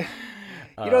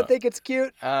 You don't think it's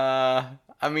cute? I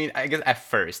mean, I guess at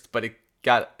first, but it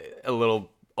got a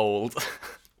little old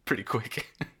pretty quick.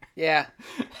 Yeah.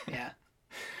 Yeah.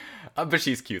 But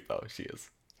she's cute though. She is.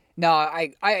 No,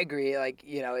 I agree. Like,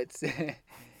 it's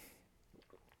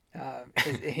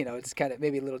it's kind of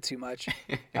maybe a little too much.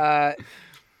 Uh,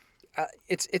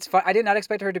 it's fun. I did not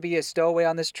expect her to be a stowaway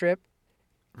on this trip,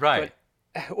 Right.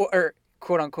 but or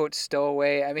quote unquote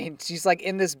stowaway. I mean, she's like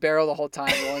in this barrel the whole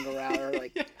time, rolling around or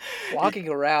like walking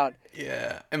around.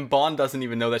 Yeah, and Bond doesn't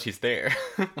even know that she's there.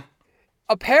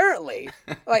 Apparently,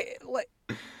 like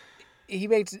he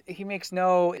makes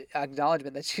no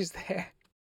acknowledgement that she's there,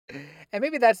 and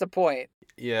maybe that's the point.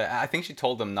 Yeah, I think she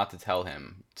told him not to tell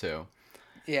him too.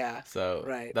 Yeah, So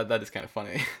right. that is kind of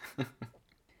funny.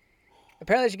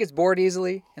 Apparently, she gets bored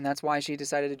easily, and that's why she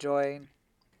decided to join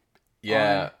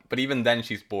Yeah, on. but even then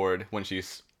she's bored when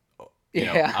she's out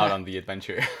Yeah. on the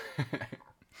adventure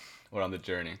or on the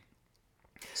journey.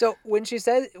 So when she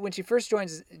first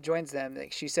joins them,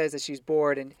 like she says that she's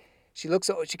bored, and she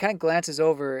kind of glances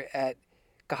over at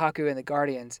Kahaku and the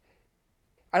Guardians.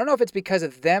 I don't know if it's because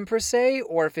of them per se,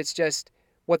 or if it's just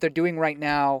what they're doing right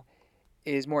now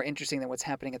is more interesting than what's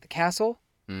happening at the castle.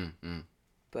 Mm-mm.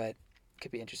 But it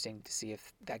could be interesting to see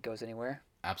if that goes anywhere.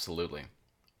 Absolutely.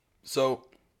 So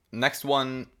next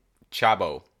one,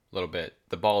 Chabo, a little bit,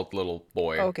 the bald little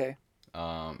boy. Oh, okay.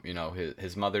 You know,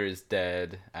 his mother is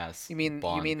dead, as You mean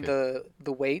Bond could.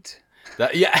 the weight?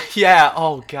 That, yeah, yeah.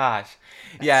 Oh gosh,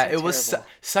 That's yeah. so It was terrible.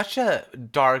 such a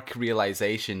dark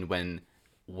realization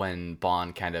when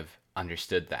Bond kind of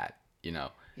understood that, you know,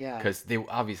 Yeah. because they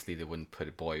obviously they wouldn't put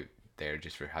a boy there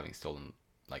just for having stolen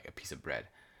like a piece of bread.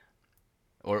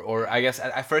 Or I guess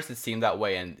at first it seemed that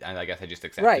way, and I guess I just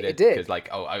accepted Right, it it did. because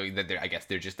like I guess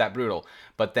they're just that brutal.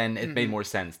 But then it made Mm-hmm. more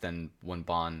sense than when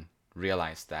Bond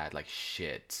realized that like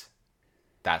shit,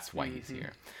 that's why he's Mm-hmm.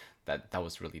 here. That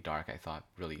was really dark. I thought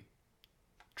really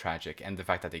tragic, and the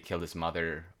fact that they killed his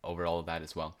mother over all of that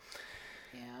as well,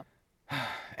 Yeah.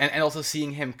 and also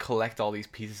seeing him collect all these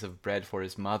pieces of bread for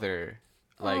his mother,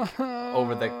 like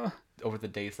over the Oh, over the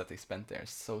days that they spent there.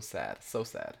 So sad, so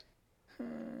sad.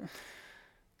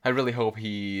 I really hope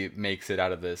he makes it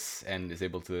out of this and is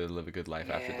able to live a good life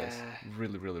after this. yeah.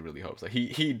 Really, really, really hope so.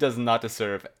 He does not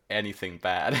deserve anything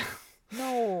bad.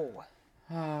 No.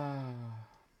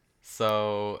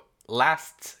 So,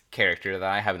 last character that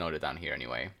I have noted down here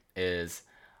anyway is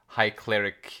High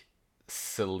Cleric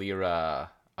Celera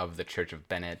of the Church of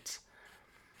Bennett.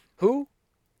 Who?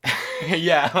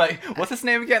 Yeah, like what's his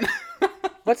name again?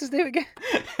 What's his name again?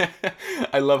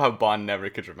 I love how Bond never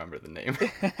could remember the name.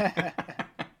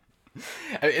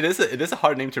 I mean, it is a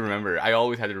hard name to remember. I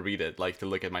always had to read it, like to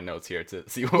look at my notes here to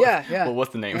see what Yeah, yeah. well,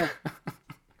 what's the name.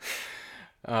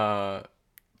 Yeah. uh,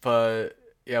 but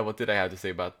yeah, what did I have to say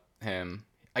about him?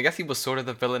 I guess he was sort of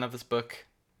the villain of this book,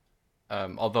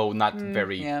 although not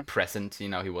very Yeah. present. You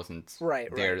know, he wasn't Right,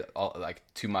 there all, like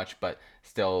too much, but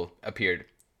still appeared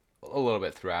a little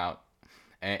bit throughout.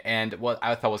 And what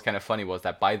I thought was kind of funny was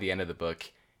that by the end of the book,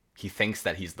 he thinks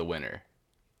that he's the winner,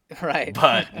 Right.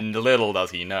 but little does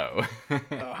he know.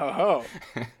 Oh.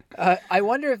 I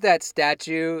wonder if that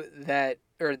statue that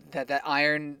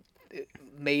iron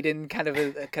maiden kind of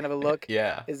a look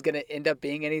Yeah, is gonna end up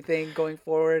being anything going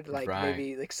forward. Like right.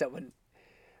 maybe like someone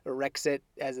erects it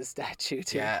as a statue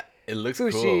to Yeah, it looks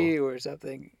Fushi cool. or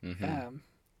something. Um,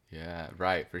 Yeah,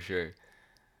 right, for sure.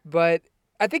 but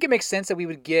I think it makes sense that we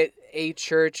would get a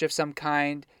church of some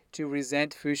kind to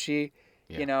resent Fushi.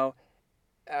 Yeah, You know,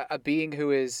 a being who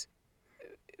is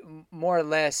more or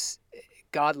less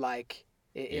godlike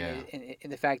yeah, in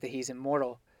the fact that he's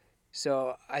immortal.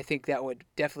 So I think that would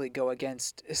definitely go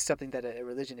against something that a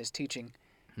religion is teaching,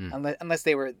 Hmm. unless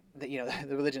they were the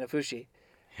religion of Fushi.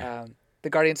 yeah. The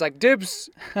Guardian's like dibs.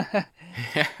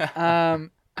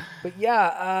 um, but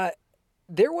yeah,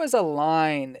 there was a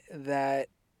line that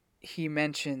he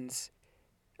mentions,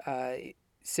 uh,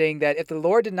 saying that if the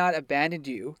Lord did not abandon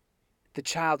you, the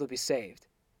child will be saved.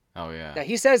 Oh yeah. Now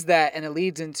he says that, and it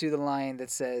leads into the line that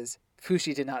says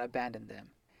Fushi did not abandon them,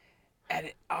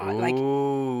 and like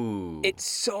Ooh. it's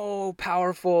so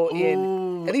powerful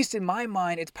Ooh. at least in my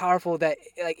mind, it's powerful that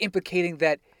like implicating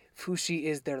that Fushi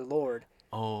is their lord.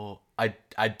 Oh,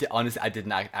 honestly, I did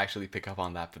not actually pick up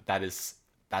on that, but that's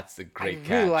a I great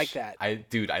really catch. like that.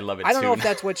 Dude, I love it I don't too. know if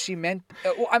that's what she meant.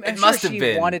 Well, I'm It sure must have she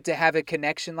been. wanted to have a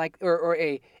connection like or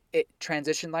a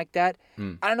transition like that.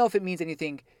 Hmm. I don't know if it means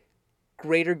anything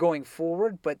greater going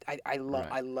forward, but Right.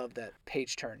 I love that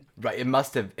page turn. Right. It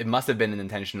must have been an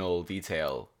intentional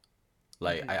detail.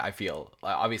 Like I feel.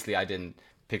 Like, obviously, I didn't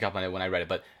pick up on it when I read it,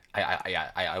 but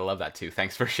I love that too.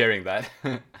 Thanks for sharing that.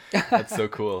 That's so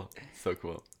cool. So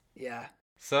cool. Yeah.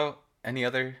 So, any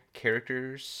other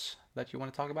characters that you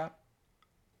want to talk about?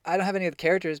 I don't have any of the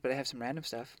characters, but I have some random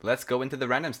stuff. Let's go into the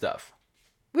random stuff.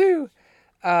 Woo!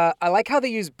 I like how they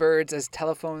use birds as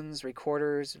telephones,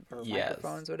 recorders, or Yes.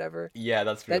 microphones, whatever. Yeah,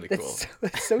 that's really cool.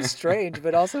 That's so strange,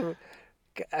 but also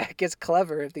I guess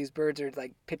clever if these birds are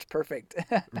like pitch perfect.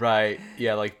 Right.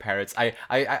 Yeah, like parrots. That's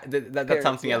Parrots,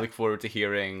 something I yeah. look forward to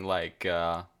hearing. Like,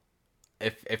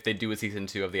 if they do a season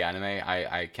 2 of the anime,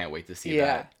 I can't wait to see Yeah.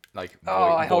 that. Like,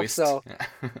 Oh, I hope voiced. so.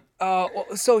 Well,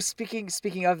 so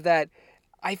speaking of that,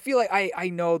 I feel like I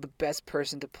know the best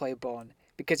person to play Bone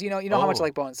because you know how much I Oh.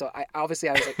 like Bone. So I was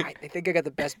like I think I got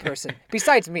the best person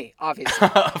besides me, obviously.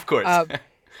 Of course.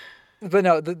 But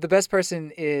no, the best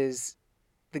person is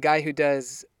the guy who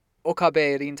does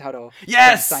Okabe Rintaro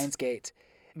Yes! from Steins Gate,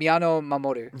 Miyano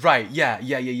Mamoru. Right.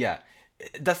 Yeah.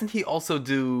 Doesn't he also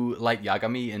do Light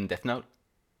Yagami in Death Note?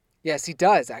 Yes, he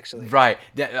does actually. Right.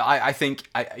 Yeah, I think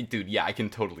dude, yeah, I can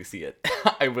totally see it.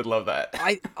 I would love that.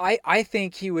 I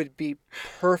think he would be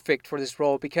perfect for this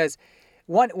role because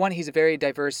one he's a very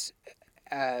diverse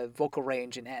vocal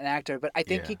range and an actor, but I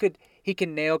think Yeah. he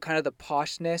can nail kind of the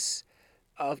poshness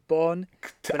of Bone,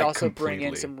 but also bring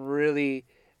in Completely. some really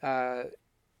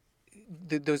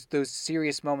those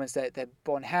serious moments that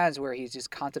Bone has where he's just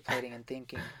contemplating and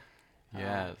thinking.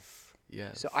 Yes. So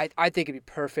Yes. I think it'd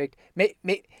be perfect.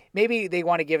 Maybe they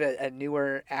want to give a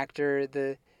newer actor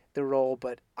the role,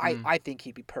 but I think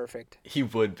he'd be perfect. He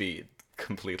would be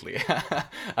completely.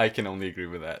 I can only agree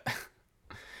with that.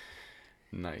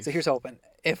 So Nice. here's hoping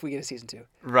if we get a season 2.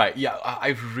 Right. Yeah,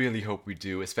 I really hope we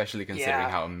do, especially considering Yeah.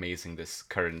 how amazing this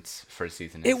current first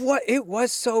season It is. was it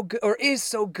was so good or is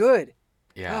so good.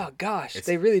 Yeah. Oh gosh, It's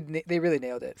they really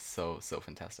nailed it. so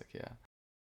fantastic, yeah.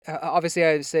 Obviously,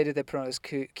 I stated that Bruno is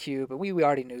Q, but we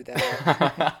already knew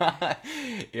that.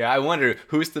 Yeah, I wonder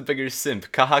who's the bigger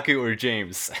simp, Kahaku or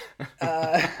James?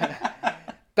 uh,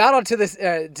 battle to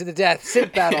the death,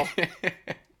 synth battle.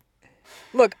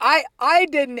 Look, I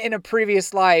didn't in a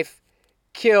previous life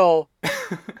kill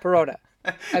Perona.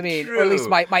 I mean, or at least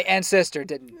True. my ancestor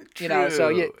didn't. You know, so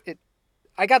True.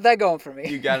 I got that going for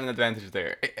You me. got an advantage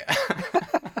there.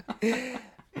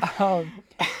 um,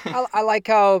 I like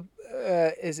how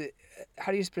is it?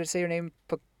 How do you say your name?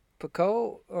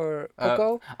 Poco or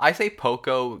Poco? I say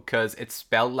Poco because it's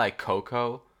spelled like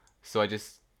Coco, so I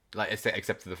just like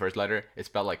except for the first letter, it's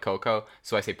spelled like Coco,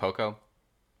 so I say Poco.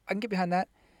 I can get behind that.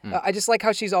 Mm. I just like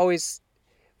how she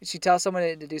tells someone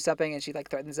to do something and she like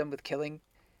threatens them with killing.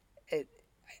 It,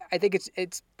 I think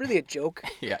it's really a joke.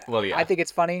 Yeah, well, I yeah, think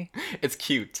it's funny. it's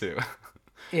cute too.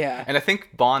 Yeah. And I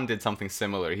think Bond did something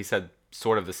similar. He said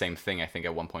sort of the same thing, I think,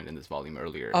 at one point in this volume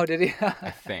earlier. Oh, did he?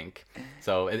 I think.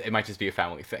 So it might just be a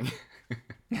family thing.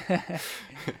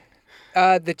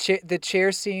 The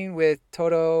chair scene with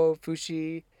Toto,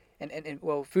 Fushi, and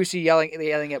well Fushi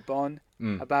yelling at Bon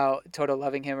Mm. about Toto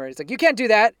loving him, or it's like you can't do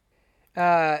that.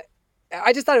 Uh,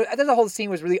 I thought the whole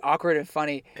scene was really awkward and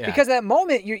funny Yeah. because at that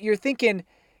moment you're thinking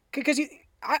because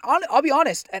I'll be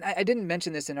honest, and I didn't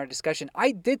mention this in our discussion.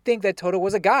 I did think that Toto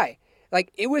was a guy.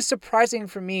 Like it was surprising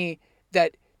for me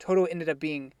that Toto ended up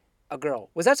being a girl.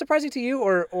 Was that surprising to you,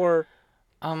 or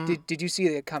did you see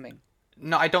it coming?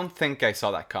 No, I don't think I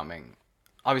saw that coming.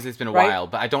 Obviously, it's been a Right? while,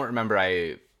 but I don't remember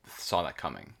I saw that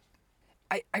coming.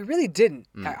 I really didn't.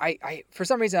 Mm. I for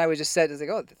some reason I was just said it's like,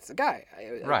 oh, it's a guy.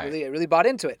 Right. I really bought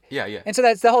into it. Yeah, yeah. And so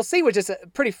that's the whole scene was just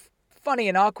pretty funny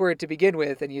and awkward to begin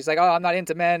with. And he's like, oh, I'm not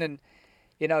into men, and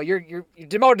you know, you're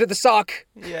demoted to the sock,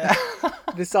 Yeah.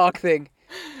 the sock thing.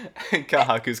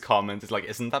 Kahaku's comment is like,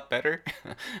 isn't that better?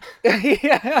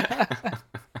 Yeah.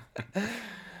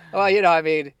 Well, you know, I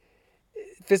mean,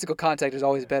 physical contact is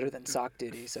always better than sock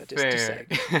duty. So just Fair.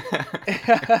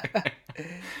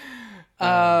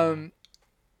 saying.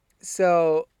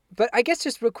 So, but I guess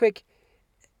just real quick,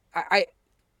 I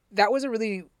that was a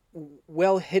really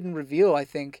well hidden reveal. I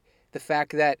think the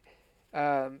fact that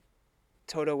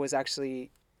Toto was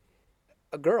actually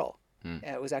a girl.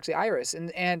 It was actually Iris,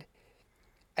 and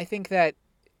I think that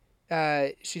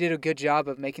she did a good job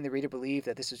of making the reader believe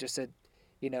that this was just a,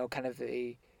 you know, kind of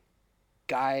a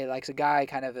guy likes a guy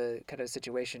kind of a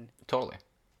situation, Totally.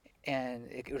 and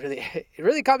it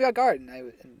really caught me off guard, and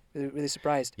I'm really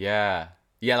surprised. Yeah.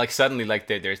 Yeah, like suddenly, like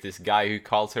there's this guy who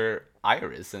calls her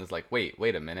Iris, and it's like, wait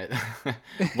a minute,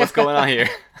 what's going on here?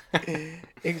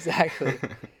 Exactly.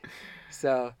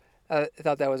 So I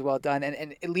thought that was well done,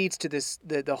 and it leads to this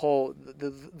the whole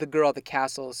the girl at the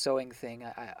castle sewing thing.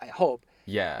 I hope.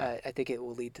 Yeah, I think it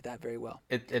will lead to that very well.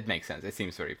 it makes sense. It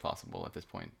seems very plausible at this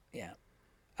point. Yeah.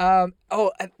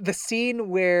 The scene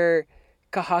where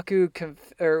Kahaku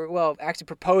actually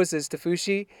proposes to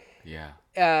Fushi,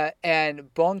 Yeah.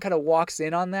 and Bon kind of walks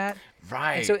in on that.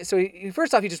 Right. And so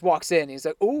first off, he just walks in. He's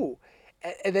like, "Ooh,"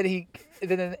 and then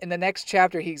in the next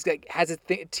chapter, he's like has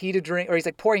tea to drink, or he's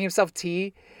like pouring himself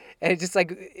tea, and just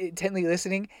like intently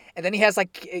listening. And then he has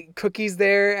like cookies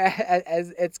there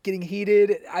as it's getting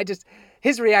heated.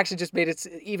 His reaction just made it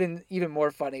even more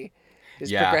funny.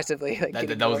 Just Yeah. progressively like that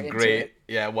getting was more into great. it.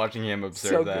 Yeah, watching him So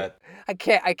observe good. that.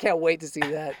 I can't wait to see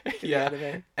that. in the Yeah,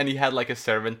 anime. and he had like a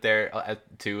servant there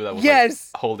too that was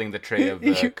Yes. like holding the tray of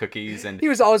the cookies, and He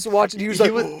was always watching. He was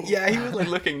like, yeah, he was like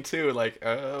looking too, like,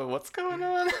 what's going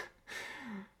on?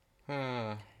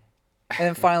 Uh, And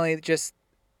then finally, just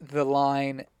the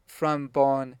line from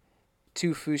Bon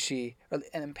to Fushi, and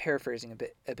I'm paraphrasing a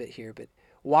bit here, but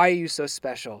why are you so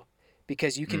special?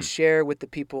 Because you can share with the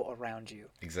people around you.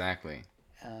 exactly.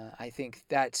 I think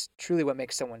that's truly what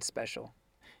makes someone special.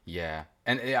 Yeah,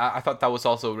 and I thought that was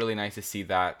also really nice to see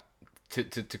that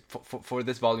for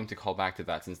this volume to call back to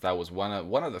that, since that was one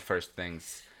of the first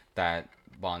things that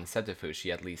Bond said to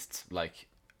Fushi, at least like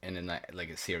in like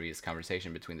a serious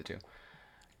conversation between the two.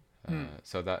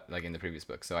 So that like in the previous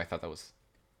book, so I thought that was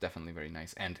definitely very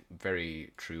nice and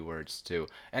very true words too.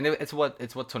 And it's what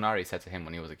Tonari said to him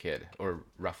when he was a kid, or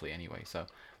roughly anyway. So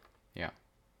yeah,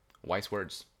 wise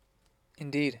words.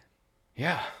 Indeed.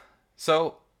 Yeah.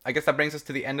 So I guess that brings us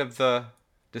to the end of the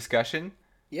discussion.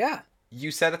 Yeah.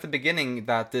 You said at the beginning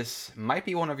that this might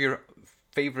be one of your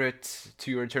favorite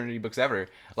To Your Eternity books ever.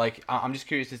 Like, I'm just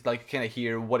curious to like kind of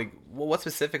hear what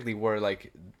specifically were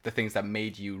like the things that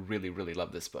made you really, really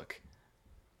love this book.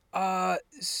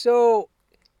 So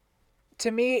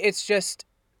to me, it's just,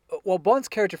 well, Bone's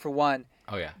character for one,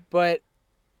 Oh yeah. but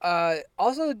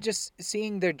also just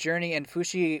seeing their journey and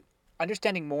Fushi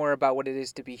understanding more about what it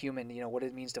is to be human. You know, what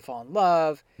it means to fall in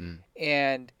love,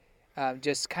 and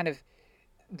just kind of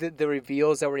the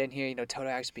reveals that were in here. You know,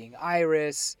 Todax being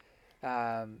Iris.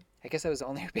 I guess that was the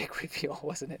only big reveal,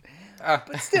 wasn't it?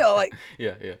 But still, like,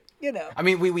 yeah, yeah. you know. I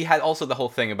mean, we had also the whole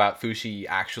thing about Fushi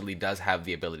actually does have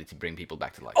the ability to bring people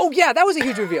back to life. Oh yeah, that was a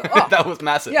huge reveal. Oh. That was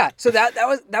massive. Yeah, so that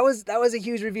was a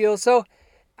huge reveal. So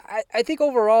I think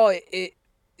overall it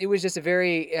was just a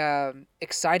very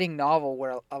exciting novel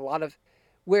where a lot of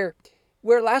where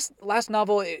last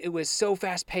novel it was so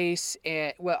fast paced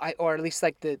and or at least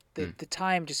like the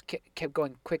time just kept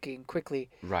going quickly.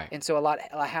 Right. And so a lot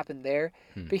happened there.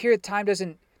 But here time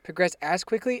doesn't progress as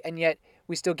quickly, and yet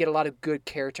we still get a lot of good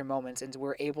character moments, and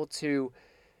we're able to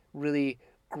really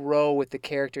grow with the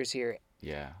characters here.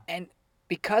 Yeah. And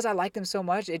because I like them so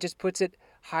much, it just puts it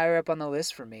higher up on the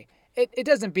list for me. It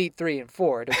doesn't beat 3 and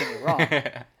 4, don't get me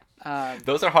wrong.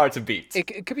 Those are hard to beat.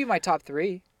 It could be my top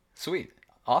 3. Sweet.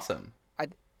 Awesome.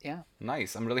 Yeah.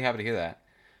 Nice. I'm really happy to hear that.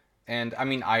 And I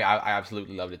mean, I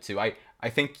absolutely loved it too. I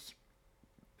think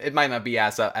it might not be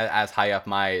as high up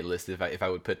my list if I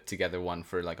would put together one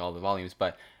for like all the volumes,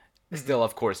 but still,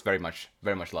 of course, very much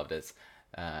loved it.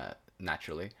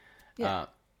 Naturally. Yeah.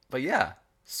 But yeah,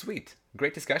 sweet,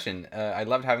 great discussion. I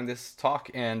loved having this talk,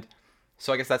 and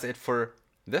so I guess that's it for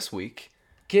this week.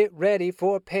 Get ready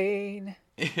for pain.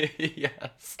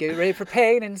 Yes. Get ready for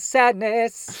pain and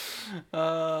sadness.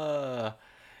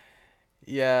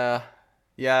 Yeah,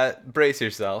 brace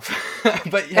yourself.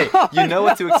 But hey, you know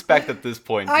what to expect at this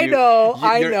point. I know.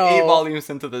 You're 8 volumes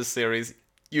into this series.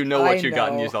 You know what you've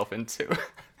gotten yourself into.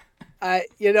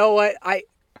 You know what?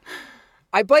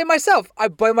 I blame myself.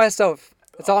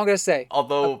 That's all I'm going to say.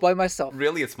 Although, I blame myself.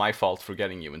 Really, it's my fault for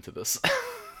getting you into this.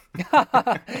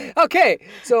 Okay,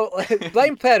 so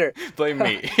blame Petter. Blame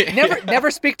me. Never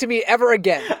speak to me ever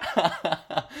again.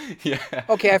 Yeah.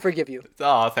 Okay, I forgive you.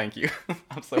 Oh, thank you.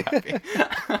 I'm so happy.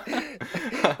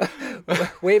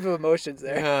 Wave of emotions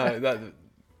there.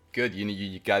 Good.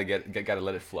 You gotta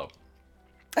let it flow.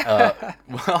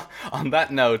 Well, on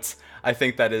that note, I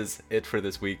think that is it for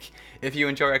this week. If you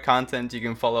enjoy our content, you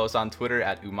can follow us on Twitter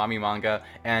at Umami Manga,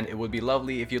 and it would be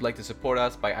lovely if you'd like to support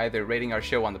us by either rating our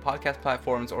show on the podcast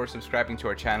platforms or subscribing to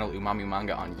our channel Umami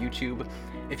Manga on YouTube.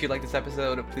 If you like this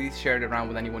episode, please share it around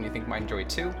with anyone you think might enjoy it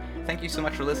too. Thank you so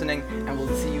much for listening, and we'll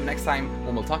see you next time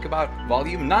when we'll talk about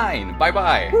Volume 9. Bye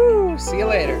bye! Woo, see you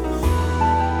later.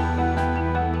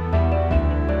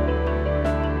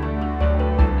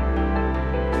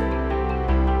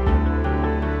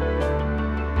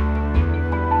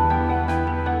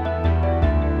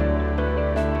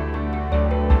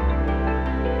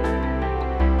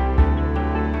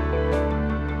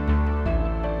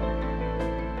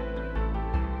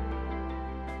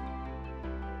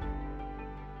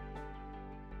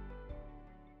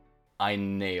 I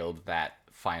nailed that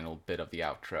final bit of the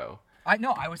outro. I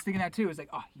know. I was thinking that too. It's like,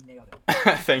 oh, he nailed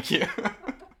it. Thank you.